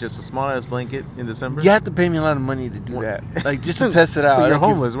tent with just a small ass blanket in December? You have to pay me a lot of money to do that, like just to test it out. But you're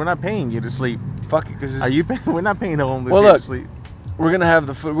homeless. We're not paying you to sleep. Fuck it, because are you? We're not paying the homeless to sleep. We're gonna have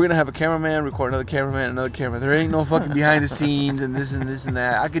a cameraman record another camera. There ain't no fucking behind the scenes and this and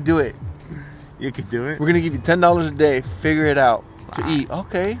that. I could do it. You could do it. We're gonna give you $10 a day. Figure it out. To eat,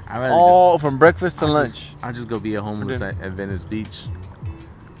 okay. All from breakfast to lunch. I'll just go be a homeless at Venice Beach.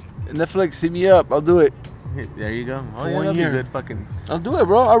 Netflix, hit me up. I'll do it. There you go. Oh For yeah, 1 that'll year. be a good fucking. I'll do it,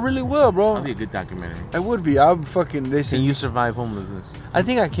 bro. I really will, bro. That'll be a good documentary. I would be. I'm fucking. They Can said you survive homelessness? I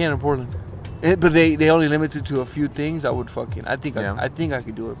think I can in Portland, but they only limit it to a few things. I would fucking. I think Yeah. I think I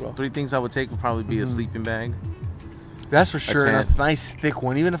could do it, bro. 3 things I would take would probably be a Mm-hmm. sleeping bag, That's for sure. And tent. a nice thick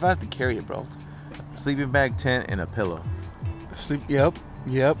one, even if I have to carry it, bro. sleeping bag, tent, and a pillow. Sleep.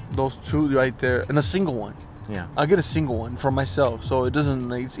 Yep. Those two right there, and a single one. Yeah. I'll get a single one for myself, so it doesn't.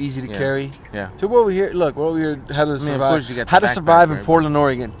 Like, it's easy to Yeah. carry. Yeah. So we're over here. Look, we're over here. How to of survive? course you got the How to backpack, survive in right? Portland,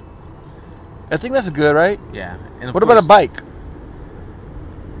 Oregon. I think that's good, right? Yeah. And of What about a course, bike?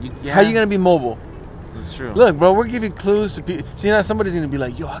 Yeah, How you gonna be mobile? That's true. Look, bro, we're giving clues to people. See, now somebody's gonna be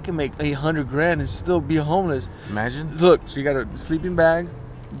like, "Yo, I can make 800 grand and still be homeless." Imagine. Look, so you got a sleeping bag,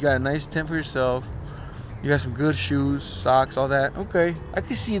 you got a nice tent for yourself, you got some good shoes, socks, all that. Okay, I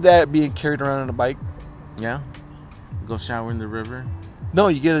can see that being carried around on a bike. Yeah. Go shower in the river. No,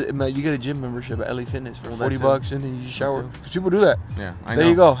 you get a gym membership at LA Fitness for Well, $40 that's it. and then you shower. That's it. 'Cause people do that. Yeah. I know. There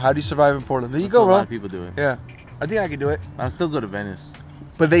you go. How do you survive in Portland? There you That's go, what a lot bro. of people do it. Yeah, I think I can do it. I'll still go to Venice.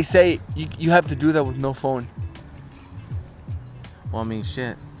 But they say you have to do that with no phone. Well, I mean,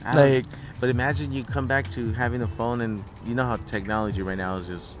 shit. I don't- Like, But imagine you come back to having a phone, and you know how technology right now is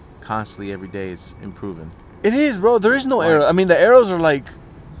just constantly every day it's improving. it is, bro. There is no Like- arrow. I mean, the arrows are like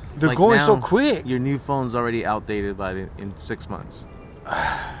they're Like going so now, quick. Your new phone's already outdated in 6 months.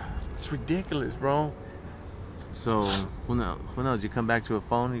 It's ridiculous, bro. So who knows? Who knows? You come back to a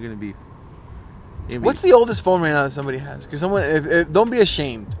phone, you're gonna be. What's the oldest phone right now that somebody has? Because if, don't be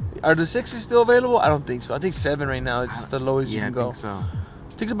ashamed. Are the 6s still available? I don't think so. I think 7 right now. It's the lowest you Yeah, I can go. think so.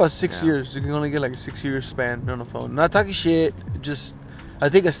 It takes about 6 Yeah. years. You can only get like a 6-year span on a phone. Not talking shit. Just, I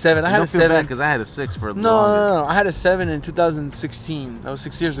think a 7. I I had don't a feel 7. because I had a 6 for the No, longest. no. I had a 7 in 2016. That was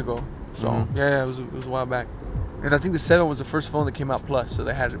 6 years ago. So Mhm. yeah, it was a while back. And I think the 7 was the first phone that came out plus. So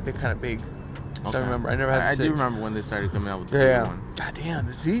they had it kind of big. So Okay. I remember. I never had the I 6. do remember when they started coming out with the Yeah, bigger yeah. one. God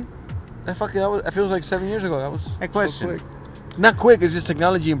damn. See, that feels like 7 years ago. That was Hey, so question. quick. Not quick. It's just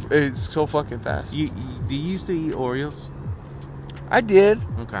technology. It's so fucking fast. Do you used to eat Oreos? I did.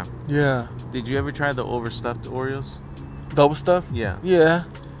 Okay. Yeah. Did you ever try the overstuffed Oreos? Double stuff. Yeah. Yeah.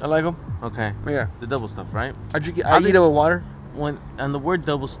 I like them. Okay. Yeah. The double stuff, right? I drink it. How I eat did- it with water. When on the word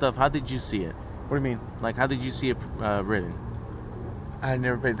double stuff, how did you see it? What do you mean? Like, how did you see it written? I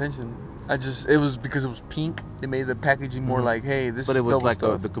never paid attention. It was because it was pink. They made the packaging more Mhm. like, hey, this But is it was double like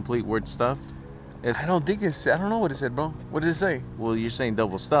stuff. the complete word stuffed. I don't think it's. I don't know what it said, bro. What did it say? Well, you're saying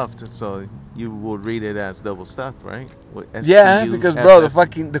double stuffed, so you would read it as double stuffed, right? Yeah, because bro,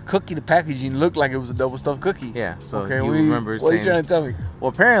 STUFF. the cookie, the packaging looked like it was a double stuffed cookie. Yeah, so Okay, you remember what are saying. you trying to tell me? Well,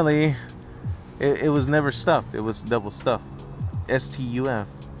 apparently, it was never stuffed. It was double stuffed. STUF.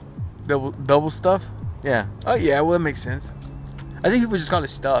 Double stuff? Yeah, Oh yeah, well it makes sense. I think people just call it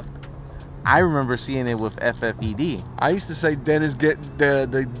stuffed. I remember seeing it with FFED. I used to say Dennis get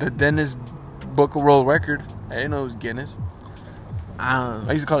the Dennis Book of World Record. I didn't know it was Guinness.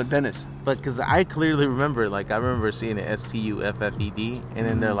 I used to call it Dennis. But because I clearly remember, like, I remember seeing it STUFFED, and then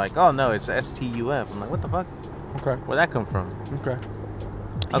Mm-hmm. they're like, oh no, it's STUF. I'm like, what the fuck? Okay. Where'd that come from? Okay.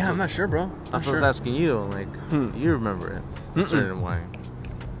 That's Yeah, I'm what- not sure, bro. Not That's what I was sure. asking you. Like, you remember it a certain way.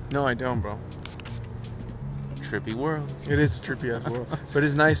 No, I don't, bro. Trippy world. It is trippy as well. But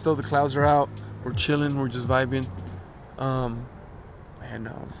it's nice though. The clouds are out. We're chilling. We're just vibing.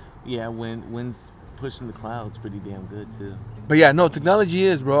 Yeah, wind's pushing the clouds pretty damn good too. But yeah, no, technology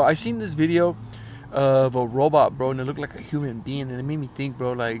is, bro. I seen this video of a robot, bro, and it looked like a human being, and it made me think,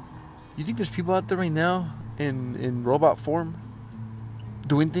 bro, like, you think there's people out there right now in robot form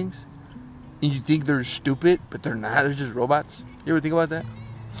doing things, and you think they're stupid, but they're not. They're just robots. You ever think about that?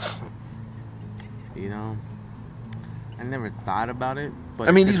 You know, I never thought about it. But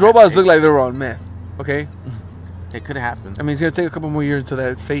I mean, it these could robots happen. look like they're on meth. Okay. It could happen. I mean, it's gonna take a couple more years until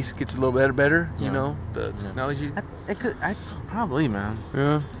that face gets a little better. You Yeah. know, the Yeah. technology. It could. Probably, man.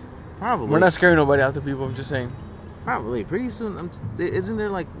 Yeah. Probably. We're not scaring nobody out there, people. I'm just saying. Probably. Pretty soon. Isn't there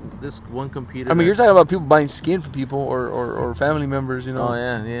like this one computer? I mean, you're that's- talking about people buying skin from people or family members, you know. Oh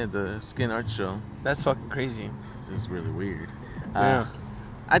yeah, the Skin Art Show. That's fucking crazy. This is really weird. Yeah.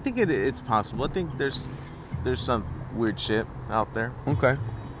 I think it's possible. I think there's some weird shit out there. Okay.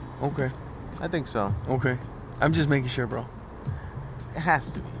 Okay. I think so. Okay. I'm just making sure, bro. It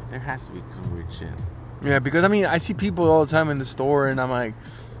has to be. There has to be some weird shit. Yeah, because I mean, I see people all the time in the store, and I'm like,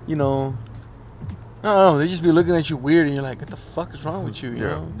 you know, I don't know. They just be looking at you weird, and you're like, what the fuck is wrong with you? You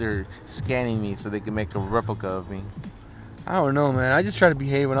know? They're scanning me so they can make a replica of me. I don't know, man. I just try to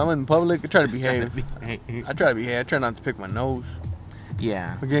behave when I'm in public. I try to behave. I try to behave. I try not to pick my nose.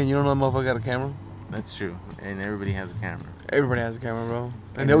 Yeah. Again, you don't know the motherfucker got a camera. That's true. And everybody has a camera. Everybody has a camera, bro. And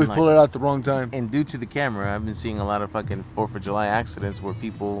And they always then, pull like- it out at the wrong time. And due to the camera, I've been seeing a lot of fucking 4th of July accidents where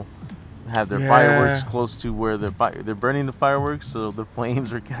people have their Yeah. fireworks close to where they're burning the fireworks, so the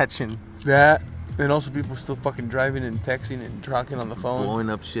flames are catching, That, and also people still fucking driving and texting and talking on the phone. blowing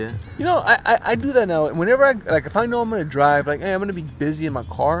up shit. You know, I do that now. Whenever if I know I'm gonna drive, like, hey, I'm gonna be busy in my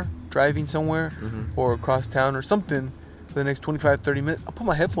car, driving somewhere, or across town or something for the next 25, 30 minutes, I'll put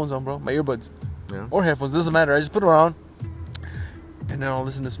my headphones on, bro, my earbuds. Yeah. Or headphones, doesn't matter. I just put them on, and then I'll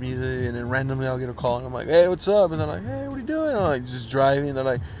listen to some music, and then randomly I'll get a call, and I'm like, hey, what's up? And they're like, hey, what are you doing? I'm like, just driving. They're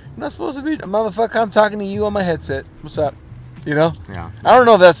like, you're not supposed to be, motherfucker, I'm talking to you on my headset. What's up? You know? Yeah. I don't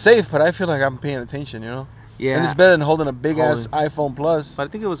know if that's safe, but I feel like I'm paying attention, you know? Yeah. And it's better than holding a big-ass iPhone Plus. But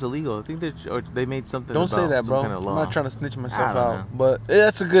I think it was illegal. I think they made something Don't about say that, some bro. kind of law. I'm not trying to snitch myself I don't out. know. But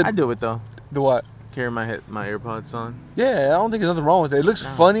that's a good... I do it, though. The what? Carry my AirPods on. Yeah, I don't think there's nothing wrong with it. It looks No.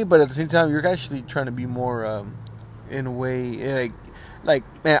 funny, but at the same time, you're actually trying to be more, in a way, like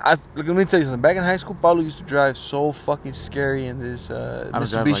man, look, let me tell you something. Back in high school, Paulo used to drive so fucking scary in this I don't drive like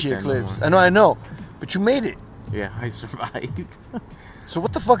Mitsubishi that Eclipse. anymore. I know, but you made it. Yeah, I survived. So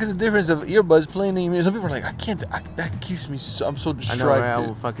what the fuck is the difference of earbuds playing in your ear? Some people are like, that keeps me so, I'm so I distracted. know, right? I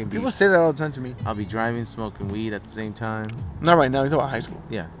will fucking be. People say that all the time to me. I'll be driving, smoking weed at the same time. Not right now, you're talking about high school.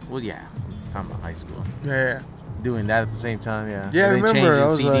 Yeah. Well, yeah. I'm talking about high school. Yeah. Doing that at the same time, yeah. Yeah, I and then remember, I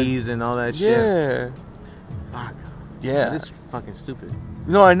changing was CDs and all that shit. Yeah. Fuck. Yeah. This is fucking stupid.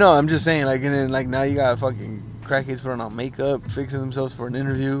 No, I know. I'm just saying, like, and then, like, now you got fucking crackheads putting on makeup, fixing themselves for an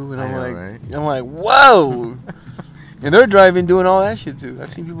interview, and I I'm know, like, right? whoa. And they're driving, doing all that shit too.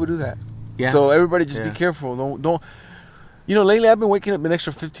 I've seen people do that. Yeah. So everybody, just be Yeah. careful. Don't. You know, lately I've been waking up an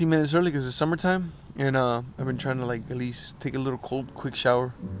extra 15 minutes early because it's summertime, and I've been trying to like at least take a little cold, quick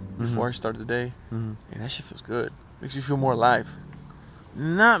shower before I start the day, and that shit feels good. Makes you feel more alive.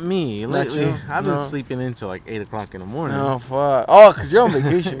 Not me. Not Lately, you? I've been No. sleeping until like 8 o'clock in the morning. No, fuck. Oh, because you're on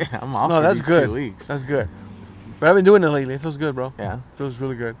vacation. Yeah, I'm off No, for that's these good. 2 weeks. That's good. But I've been doing it lately. It feels good, bro. Yeah. It feels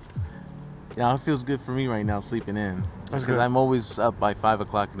really good. Yeah, it feels good for me right now sleeping in. That's Because good. I'm always up by 5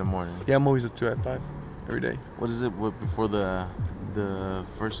 o'clock in the morning. Yeah, I'm always up to at 5 every day. What is it before the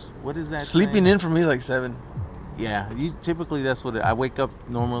first? What is that? Sleeping saying? in for me is like 7. Yeah, typically that's what I wake up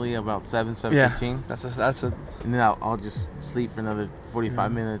normally about 7:15, Yeah, that's a. and then I'll just sleep for another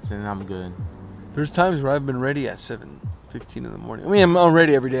 45 minutes and I'm good. There's times where I've been ready at 7:15 in the morning. I mean, I'm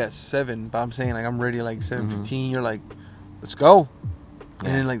ready every day at 7, but I'm saying like I'm ready like 7:15. You're like, let's go, Yeah.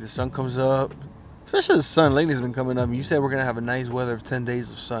 and then like the sun comes up. Especially the sun lately has been coming up. You said we're gonna have a nice weather of 10 days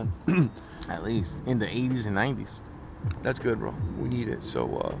of sun. At least in the 80s and 90s. That's good, bro. We need it.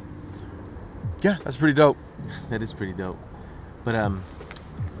 So, yeah, that's pretty dope. That is pretty dope. But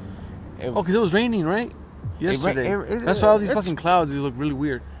Oh, because it was raining, right? Yesterday. it- That's why all these it's- fucking clouds, they look really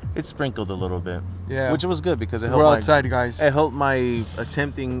weird. it sprinkled a little bit. Yeah. Which was good because it helped We're outside, guys. It helped my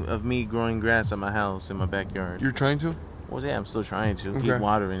attempting of me growing grass at my house in my backyard. You're trying to? Well, yeah, I'm still trying to Okay. keep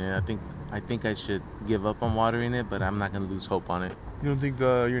watering it. I think I should give up on watering it, but I'm not gonna lose hope on it. You don't think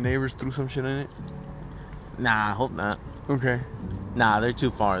your neighbors threw some shit in it? Nah, I hope not. Okay. Nah, they're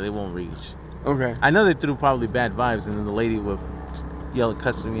too far. They won't reach. Okay. I know they threw probably bad vibes, and then the lady would yell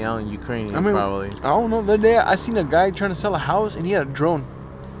cussing me out in Ukrainian probably. I don't know. The other day I seen a guy trying to sell a house and he had a drone.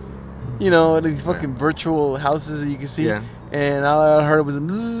 You know, these fucking virtual houses that you can see. Yeah. And all I heard was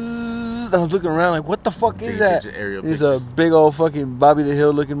bzzz, I was looking around like, what the fuck Taking is that? aerial He's pictures. a big old fucking Bobby the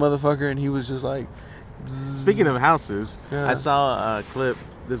Hill looking motherfucker, and he was just like, Speaking of houses, Yeah. I saw a clip.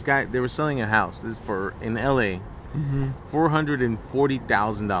 This guy, they were selling a house. This is in LA,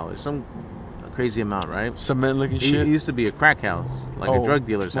 $440,000, some crazy amount, right? cement looking It shit. used to be a crack house, like Oh, a drug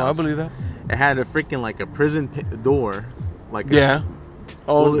dealer's no, house. I believe that. It had a freaking like a prison door, like Yeah.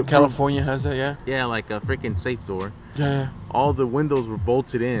 Oh, bulletproof- California has that, yeah. yeah, like a freaking safe door. Yeah, All the windows were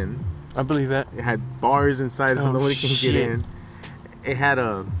bolted in. I believe that. It had bars inside so Oh, nobody can shit. get in. It had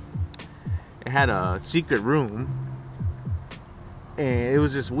a secret room, and it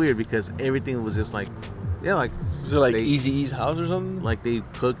was just weird because everything was just like, yeah, like Is it like Easy E's house or something? like they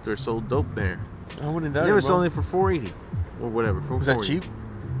cooked or sold dope there. I wouldn't doubt They it, were bro. selling it for $480 or whatever. For Was that $440. cheap?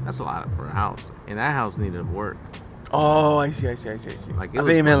 That's a lot for a house, and that house needed work. Oh, I see. Like, it I was think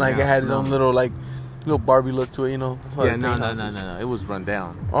it meant run like it down. had its own No. little little Barbie look to it, you know. That's why Yeah, they no, paint no, houses. no. It was run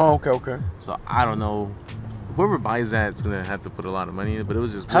down. Oh, okay. So I don't know. Whoever buys that is gonna have to put a lot of money in it. But it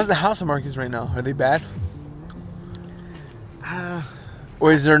was just. How's the house markets right now? Are they bad? Uh,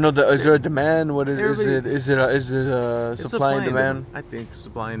 Or is there is there a demand? What is Everybody- it? Is it it's supply and demand? I think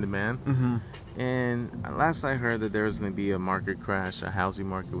supply and demand. Mm-hmm. And last I heard that there was going to be a market crash, a housing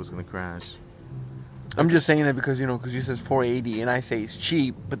market was going to crash. I'm just saying that because because you said 480 and I say it's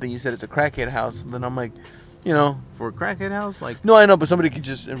cheap, but then you said it's a crackhead house. Then I'm like, For a crackhead house, like no, I know, but somebody could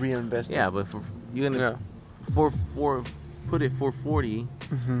just reinvest. yeah, but you're gonna put it 440,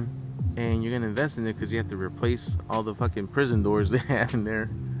 and you're gonna invest in it because you have to replace all the fucking prison doors they have in there.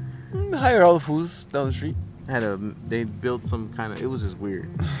 Hire all the fools down the street. They built some kind of. It was just weird.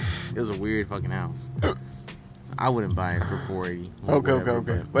 It was a weird fucking house. I wouldn't buy it for 480.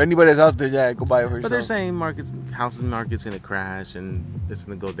 Okay. But anybody that's out there, yeah, go buy it for yourself. But they're saying housing market's gonna crash and it's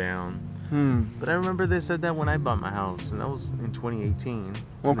gonna go down. But I remember they said that when I bought my house, and that was in 2018.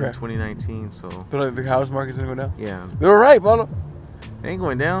 Okay. In 2019, so. But like the house market's gonna go down. Yeah. They're right, Paulo. It ain't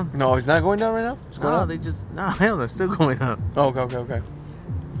going down. No, it's not going down right now. It's going up. Hell, it's still going up. Okay.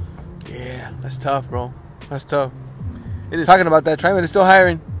 Yeah, that's tough, bro. That's tough. It is. Talking about that, TriMet is still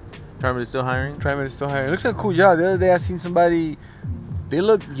hiring. TriMet is still hiring. It looks like a cool job. The other day I seen somebody. They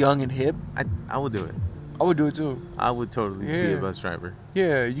look young and hip. I would do it. I would do it too. I would totally be a bus driver.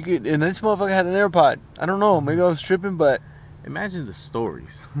 Yeah, you get, and this motherfucker had an AirPod. I don't know, maybe I was tripping, but imagine the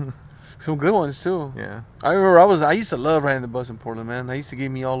stories. some good ones too. Yeah. I remember I used to love riding the bus in Portland, man. I used to get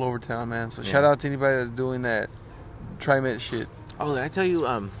me all over town, man. So shout out to anybody that's doing that TriMet shit. Oh, did I tell you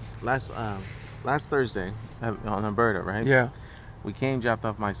last Thursday on Alberta, right? Yeah. We dropped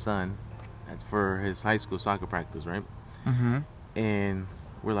off my son for his high school soccer practice, right? And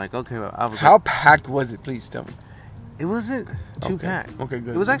we're like, okay, how packed was it? Please tell me. It wasn't too packed. Okay,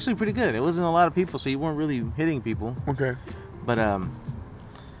 good. It was actually pretty good. It wasn't a lot of people, so you weren't really hitting people. Okay. But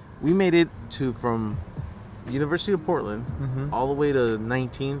we made it from University of Portland all the way to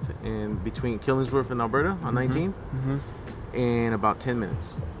 19th and between Killingsworth and Alberta on 19th in about 10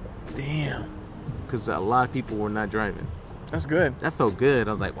 minutes. Damn. Because a lot of people were not driving. That's good. That felt good.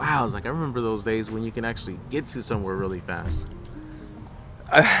 I was like, wow. I remember those days when you can actually get to somewhere really fast.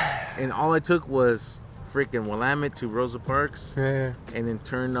 And all I took was freaking Willamette to Rosa Parks. Yeah. And then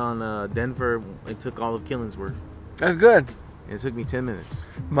turned on Denver and took all of Killingsworth. That's good. And it took me 10 minutes.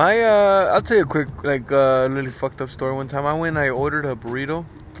 I'll tell you a quick, really fucked up story. One time I went and I ordered a burrito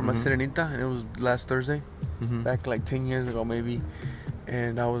for my Serenita, and it was last Thursday. Back 10 years ago maybe.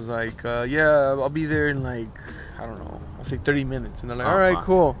 And I was like, I'll be there in I don't know, I'll say 30 minutes. And they're like, all right,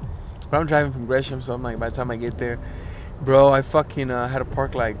 cool. But I'm driving from Gresham, so I'm like, by the time I get there, bro, I fucking had to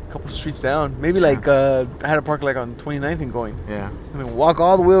park a couple streets down. Maybe I had to park on 29th and going. Yeah. And then walk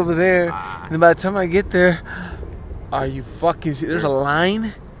all the way over there. And then by the time I get there, are you fucking there's a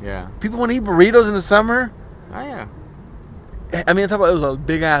line? Yeah. People want to eat burritos in the summer? Oh, yeah. I mean, I thought it was a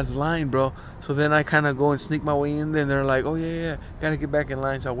big ass line, bro. So then I kind of go and sneak my way in there, and they're like, oh, yeah, gotta get back in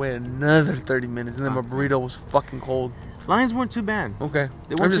line. So I wait another 30 minutes, and then my burrito was fucking cold. Lines weren't too bad. Okay.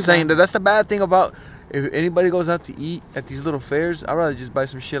 I'm just saying that's the bad thing about if anybody goes out to eat at these little fairs, I'd rather just buy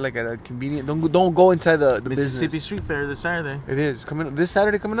some shit at a convenient. Don't go inside the Mississippi business. Street Fair this Saturday. It is coming up this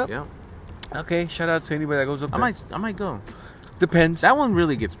Saturday. Coming up. Yeah. Okay. Shout out to anybody that goes up there. I might go. Depends. That one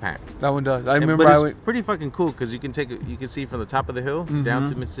really gets packed. That one does. But it's pretty fucking cool because you can see from the top of the hill down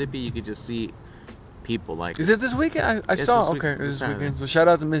to Mississippi. You can just see people Is it this weekend? I saw. Okay, it's this weekend. So shout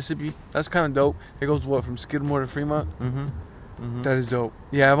out to Mississippi. That's kind of dope. It goes from Skidmore to Fremont. That is dope.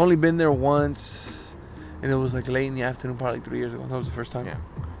 Yeah, I've only been there once, and it was late in the afternoon, probably 3 years ago. That was the first time. Yeah,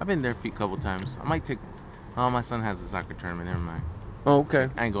 I've been there a couple times. I might take. Oh, my son has a soccer tournament. Never mind. Oh, okay.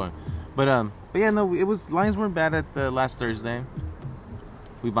 I ain't going. But yeah, no, lines weren't bad at the last Thursday.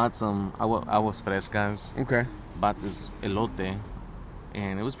 We bought some aguas frescas. Okay. Bought this elote,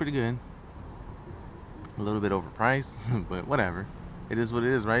 and it was pretty good. A little bit overpriced, but whatever. It is what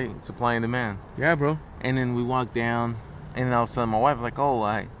it is, right? Supply and demand. Yeah, bro. And then we walked down, and then all of a sudden my wife was like,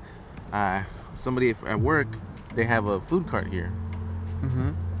 oh, somebody at work, they have a food cart here.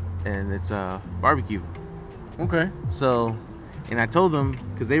 And it's a barbecue. Okay. So, and I told them,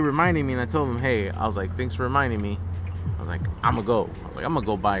 because they reminded me, and I told them, hey, I was like, thanks for reminding me. I was like, I'm going to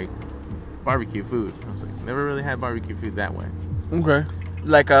go buy barbecue food. I was like, never really had barbecue food that way. Okay.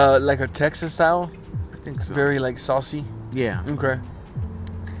 Like a Texas style? I think so. Very saucy? Yeah. Okay.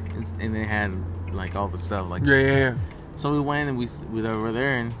 And they had all the stuff Yeah. So we went and we were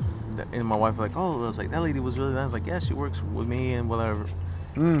there, and my wife was like, oh, I was like, that lady was really nice. I was like, yeah, she works with me and whatever.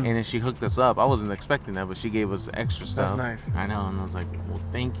 And then she hooked us up. I wasn't expecting that, but she gave us extra stuff. That's nice. I know, and I was like, well,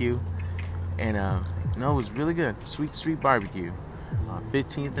 thank you. And no, it was really good. Sweet Street Barbecue,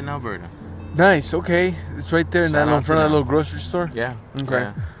 15th in Alberta. Nice. Okay, it's right there in front of that little grocery store. Yeah. Okay.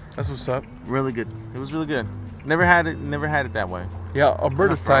 Yeah. That's what's up. Really good. It was really good. Never had it that way. Yeah,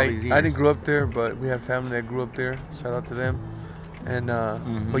 Alberta's tight. I didn't grow up there, but we had family that grew up there. Shout out to them. And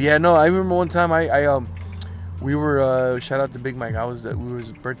but yeah, no, I remember one time We were shout out to Big Mike. We were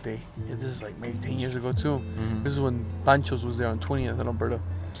his birthday. Yeah, this is like maybe 10 years ago too. Mm-hmm. This is when Pancho's was there on 20th in Alberta.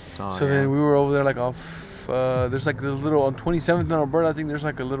 Oh, So then we were over there like off. There's like this little on 27th in Alberta. I think there's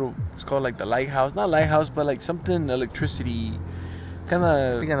like a little. It's called like the lighthouse, not lighthouse, but like something electricity, kind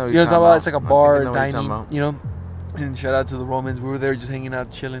of. I think I know what You you're know, talking about. it's like a I think I bar, know what you're talking dining. about. You know, and shout out to the Romans. We were there just hanging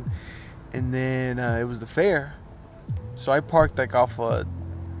out, chilling, and then it was the fair. So I parked like off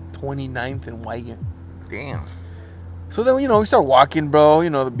 29th and Wagon. Damn. So then, we start walking, bro.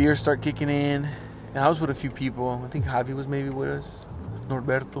 The beers start kicking in. And I was with a few people. I think Javi was maybe with us.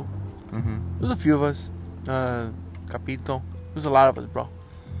 Norberto. Mm-hmm. There was a few of us. Capito. There's a lot of us, bro.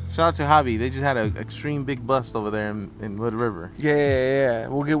 Shout out to Javi. They just had an extreme big bust over there in Wood River. Yeah.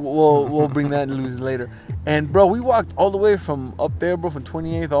 We'll bring that news later. And, bro, we walked all the way from up there, bro, from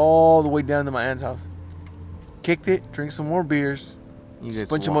 28th all the way down to my aunt's house. Kicked it, drank some more beers. You guys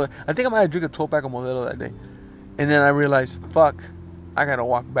Bunch of walk- I think I might have drank a 12-pack of Modelo that day. And then I realized, fuck, I got to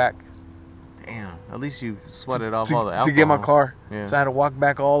walk back. Damn. At least you sweated off all the to alcohol. get my car. Yeah. So I had to walk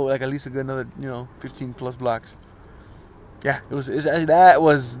back all like at least a good another 15 plus blocks. Yeah, that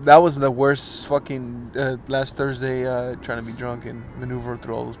was the worst fucking last Thursday trying to be drunk and maneuver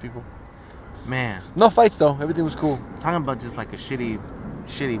through all those people. Man. No fights though. Everything was cool. Talking about just like a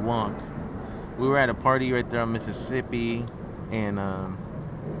shitty walk. We were at a party right there on Mississippi and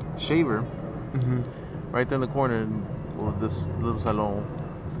Shaver. Mm-hmm. Right there in the corner of this little salon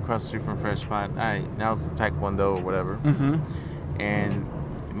across the street from Fresh Pot. Now it's the Taekwondo or whatever. Mm-hmm.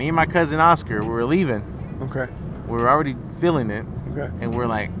 And me and my cousin Oscar, we were leaving. Okay. We were already feeling it. Okay.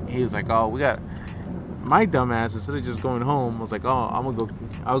 And he was like, oh, we got, my dumbass, instead of just going home, was like, oh,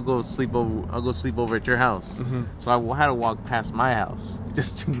 I'll go sleep over at your house. Mm-hmm. So I had to walk past my house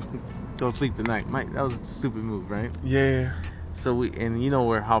just to go sleep the night. That was a stupid move, right? Yeah. So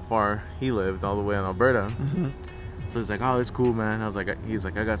how far he lived, all the way in Alberta. Mm-hmm. So he's like, oh, it's cool, man. He's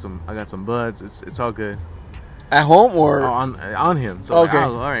like, I got some buds. It's all good. At home or on him. So okay.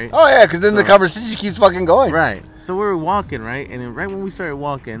 all right. Oh yeah, because then the conversation keeps fucking going. Right. So we were walking, right, and then right when we started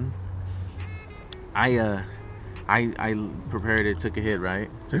walking, I prepared it, took a hit, right,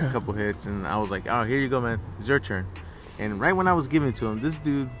 took a couple hits, and I was like, oh, here you go, man. It's your turn. And right when I was giving it to him, this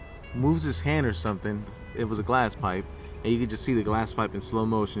dude moves his hand or something. It was a glass pipe, and you could just see the glass pipe in slow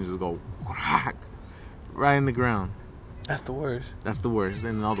motion just go crack right in the ground. That's the worst. That's the worst.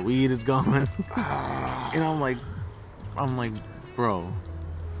 And all the weed is gone. And I'm like, bro.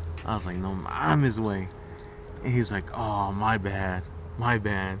 I was like, no, I'm his way. And he's like, oh, my bad. I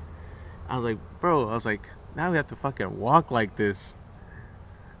was like, bro, now we have to fucking walk like this.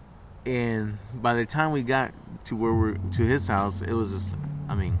 And by the time we got to to his house, it was just,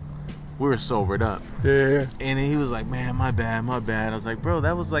 we were sobered up. Yeah. And then he was like, man, my bad. I was like, bro,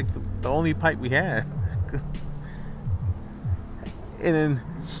 that was like the only pipe we had. And then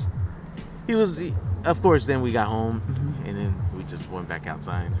of course, then we got home, and then we just went back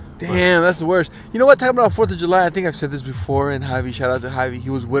outside. Damn, that's the worst. You know what? Talking about 4th of July, I think I've said this before, and Javi, shout out to Javi. He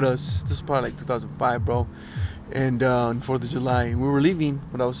was with us. This is probably like 2005, bro. And on 4th of July, we were leaving.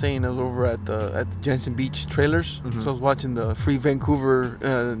 What I was saying, I was over at the Jensen Beach trailers. Mm-hmm. So I was watching the Free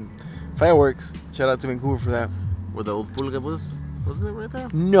Vancouver fireworks. Shout out to Vancouver for that. Where the old Pulga was? Wasn't it right there?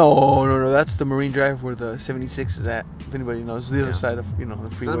 No. That's the Marine Drive where the 76 is at. If anybody knows, the other side of the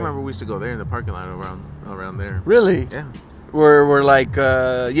freeway. I remember we used to go there in the parking lot around there. Really? Yeah. We're like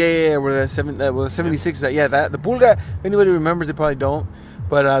where the 76 is at. Yeah, that the Pulga. If anybody remembers, they probably don't.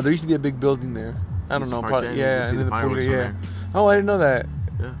 But there used to be a big building there. I don't know. Probably, yeah, and then the Pulga. Yeah. Oh, I didn't know that.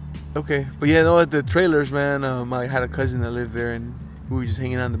 Yeah. Okay, but yeah, at the trailers, man. I had a cousin that lived there, and we were just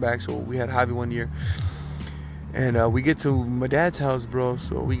hanging out in the back. So we had Javi one year, and we get to my dad's house, bro.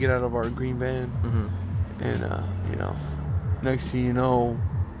 So we get out of our green van, and next thing you know,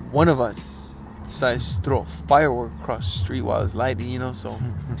 one of us decides to throw a firework across the street while it's lighting. So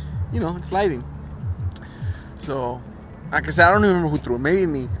it's lighting. So, like I said, I don't even remember who threw it. Maybe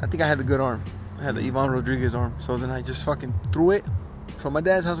me. I think I had the good arm. I had the Ivan Rodriguez arm. So then I just fucking threw it from my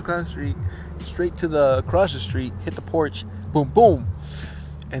dad's house across the street, straight to across the street, hit the porch, boom, boom.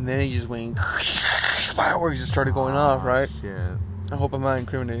 And then he just went, fireworks just started going off, right? Shit. I hope I'm not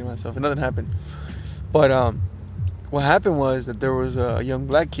incriminating myself. And nothing happened. But what happened was that there was a young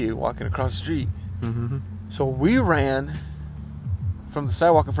black kid walking across the street. Mm-hmm. So we ran from the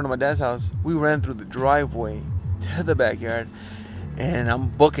sidewalk in front of my dad's house. We ran through the driveway to the backyard. And I'm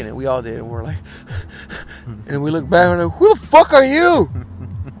booking it. We all did. And we're like, and we look back and we're like, who the fuck are you?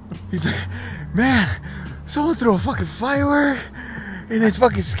 He's like, man, someone threw a fucking firework. And it's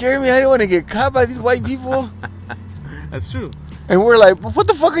fucking scaring me. I don't want to get caught by these white people. That's true. And we're like, what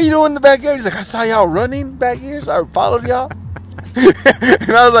the fuck are you doing in the backyard? He's like, I saw y'all running back here, so I followed y'all. And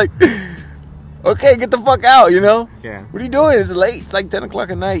I was like, okay, get the fuck out, you know? Yeah. What are you doing? It's late. It's like 10 o'clock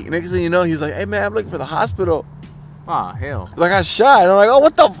at night. Next thing you know, he's like, hey, man, I'm looking for the hospital. Ah, hell. Like, I shot. I'm like, oh,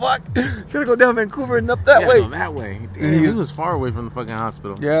 what the fuck? Gotta go down Vancouver and up that way. No, that way. Damn, he was far away from the fucking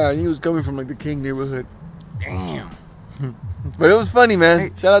hospital. Yeah, he was coming from, like, the King neighborhood. Damn. But it was funny, man.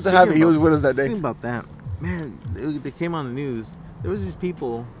 Hey, Shout out to Javi. He was about- with us that Speaking day. about that, man, they came on the news. There was these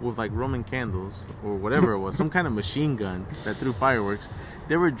people with, like, Roman candles or whatever it was, some kind of machine gun that threw fireworks.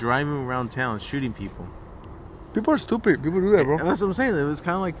 They were driving around town shooting people. People are stupid. People do that, bro. And that's what I'm saying. It was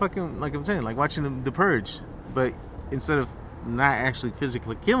kind of like fucking, like I'm saying, like watching the Purge. But instead of not actually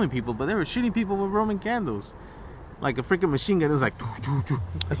physically killing people, but they were shooting people with Roman candles. Like a freaking machine gun. It was like, doo, doo, doo.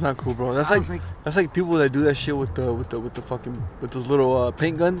 That's not cool, bro. That's I was that's like people that do that shit with the fucking with those little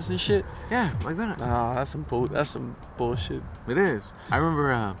paint guns and shit. Yeah, like that. Nah, that's some bullshit. It is. I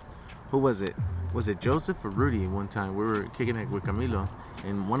remember, who was it? Was it Joseph or Rudy? One time we were kicking it with Camilo,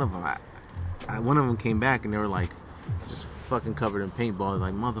 and one of them came back and they were like, just fucking covered in paintball.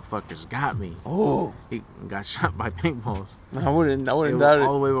 Like, motherfuckers got me. Oh, He got shot by paintballs. I wouldn't It was doubt all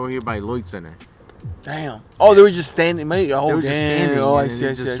it. the way over here by Lloyd Center. Damn. Oh, they were just standing. Oh, They were damn. just standing, Oh, I and see. they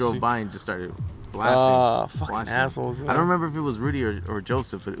I just see. drove by and just started blasting. Fucking assholes. Man. I don't remember if it was Rudy or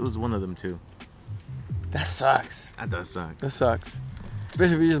Joseph, but it was one of them two. That sucks. That does suck. That sucks.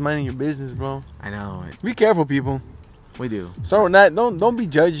 Especially if you're just minding your business, bro. I know. Be careful, people. We do. Start with that. Don't be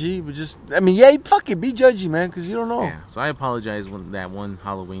judgy, but just, I mean, yeah, fuck it, be judgy, man, because you don't know. Yeah. So I apologize when that one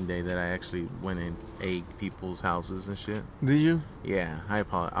Halloween day that I actually went and ate people's houses and shit. Did you? Yeah,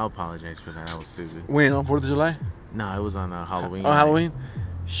 I'll apologize for that. That was stupid. When, on 4th of July? No, it was on Halloween. Oh, Halloween?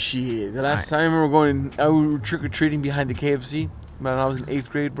 Shit. The last time I remember we were trick-or-treating behind the KFC when I was in 8th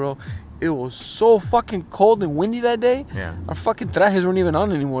grade, bro. It was so fucking cold and windy that day. Yeah. Our fucking trajes weren't even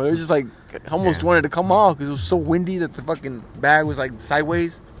on anymore. They were just like, almost wanted to come off because it was so windy that the fucking bag was like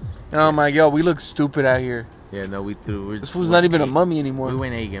sideways. And I'm like, yo, we look stupid out here. Yeah, no, we threw. This fool's not even a mummy anymore. We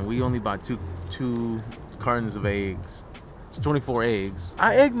went egg and we only bought two cartons of eggs. It's 24 eggs.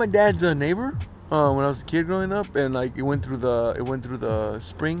 I egged my dad's neighbor when I was a kid growing up, and like it went through the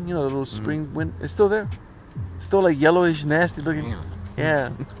spring, you know, the little spring wind. It's still there, still like yellowish, nasty looking. Damn.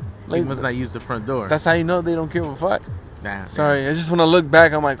 Yeah, He must not use the front door. that's how you know they don't give a fuck. Nah, Sorry, it's just when I look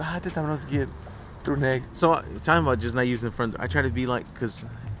back, I'm like, I did that when I was a kid. Threw an egg. So talking about just not using the front door, I try to be like,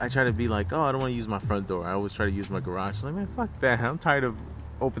 oh, I don't want to use my front door. I always try to use my garage. Like, man, fuck that. I'm tired of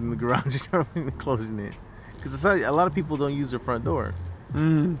opening the garage and closing it. Because a lot of people don't use their front door.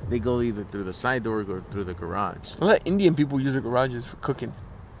 They go either through the side door or through the garage. A lot of Indian people use their garages for cooking.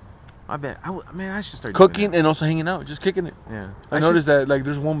 I bet. I should start Cooking doing that. and also hanging out, just kicking it. Yeah. I noticed that like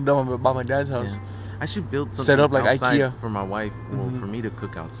there's one down by my dad's house. Yeah. I should build something Set up like outside IKEA. for my wife. Well, for me to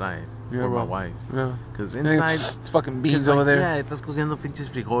cook outside Yeah, for my bro. wife. Yeah. Because inside, it's fucking beans 'cause, over like, there. Yeah, estás cociendo pinches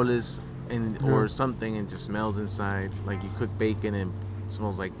frijoles or something and it just smells inside. Like you cook bacon and it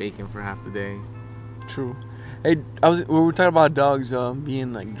smells like bacon for half the day. True. Hey, we were talking about dogs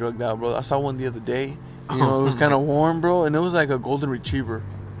being like drugged out, bro. I saw one the other day. You know, it was kind of warm, bro, and it was like a golden retriever.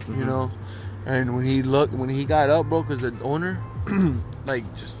 You know, and when he got up, bro, because the owner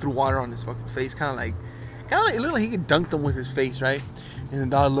like just threw water on his fucking face, kind of like it looked like he could dunk them with his face, right? And the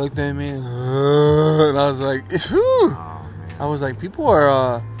dog looked at me, and I was like, whew. Oh, man. I was like, people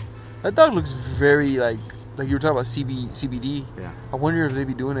are. That dog looks very like you were talking about CBD. Yeah. I wonder if they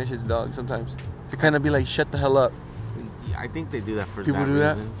be doing that shit to dogs sometimes. To kind of be like, shut the hell up. Yeah, I think they do that for People that do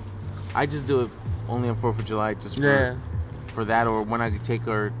that? reason. I just do it only on 4th of July, just for that, or when I take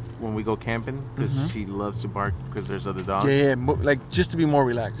her when we go camping, because she loves to bark because there's other dogs. Yeah, like just to be more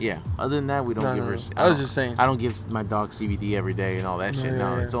relaxed. Yeah. Other than that, we don't give her. I was just saying. I don't give my dog CBD every day and all that shit.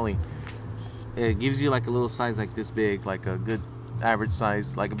 No, yeah. it's only. It gives you like a little size like this big, like a good average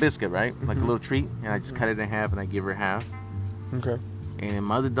size, like a biscuit, right? Like a little treat, and I just cut it in half and I give her half. Okay. And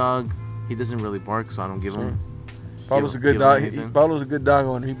my other dog, he doesn't really bark, so I don't give him. Pablo's a give good him dog. anything. Pablo's a good dog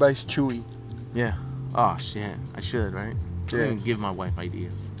owner. He bites Chewy. Yeah. Oh shit, I should, right? Yeah. I'm gonna give my wife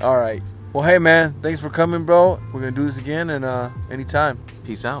ideas. All right. Well, hey man, thanks for coming, bro. We're gonna do this again and anytime.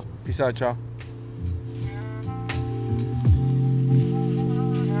 Peace out. Peace out, y'all.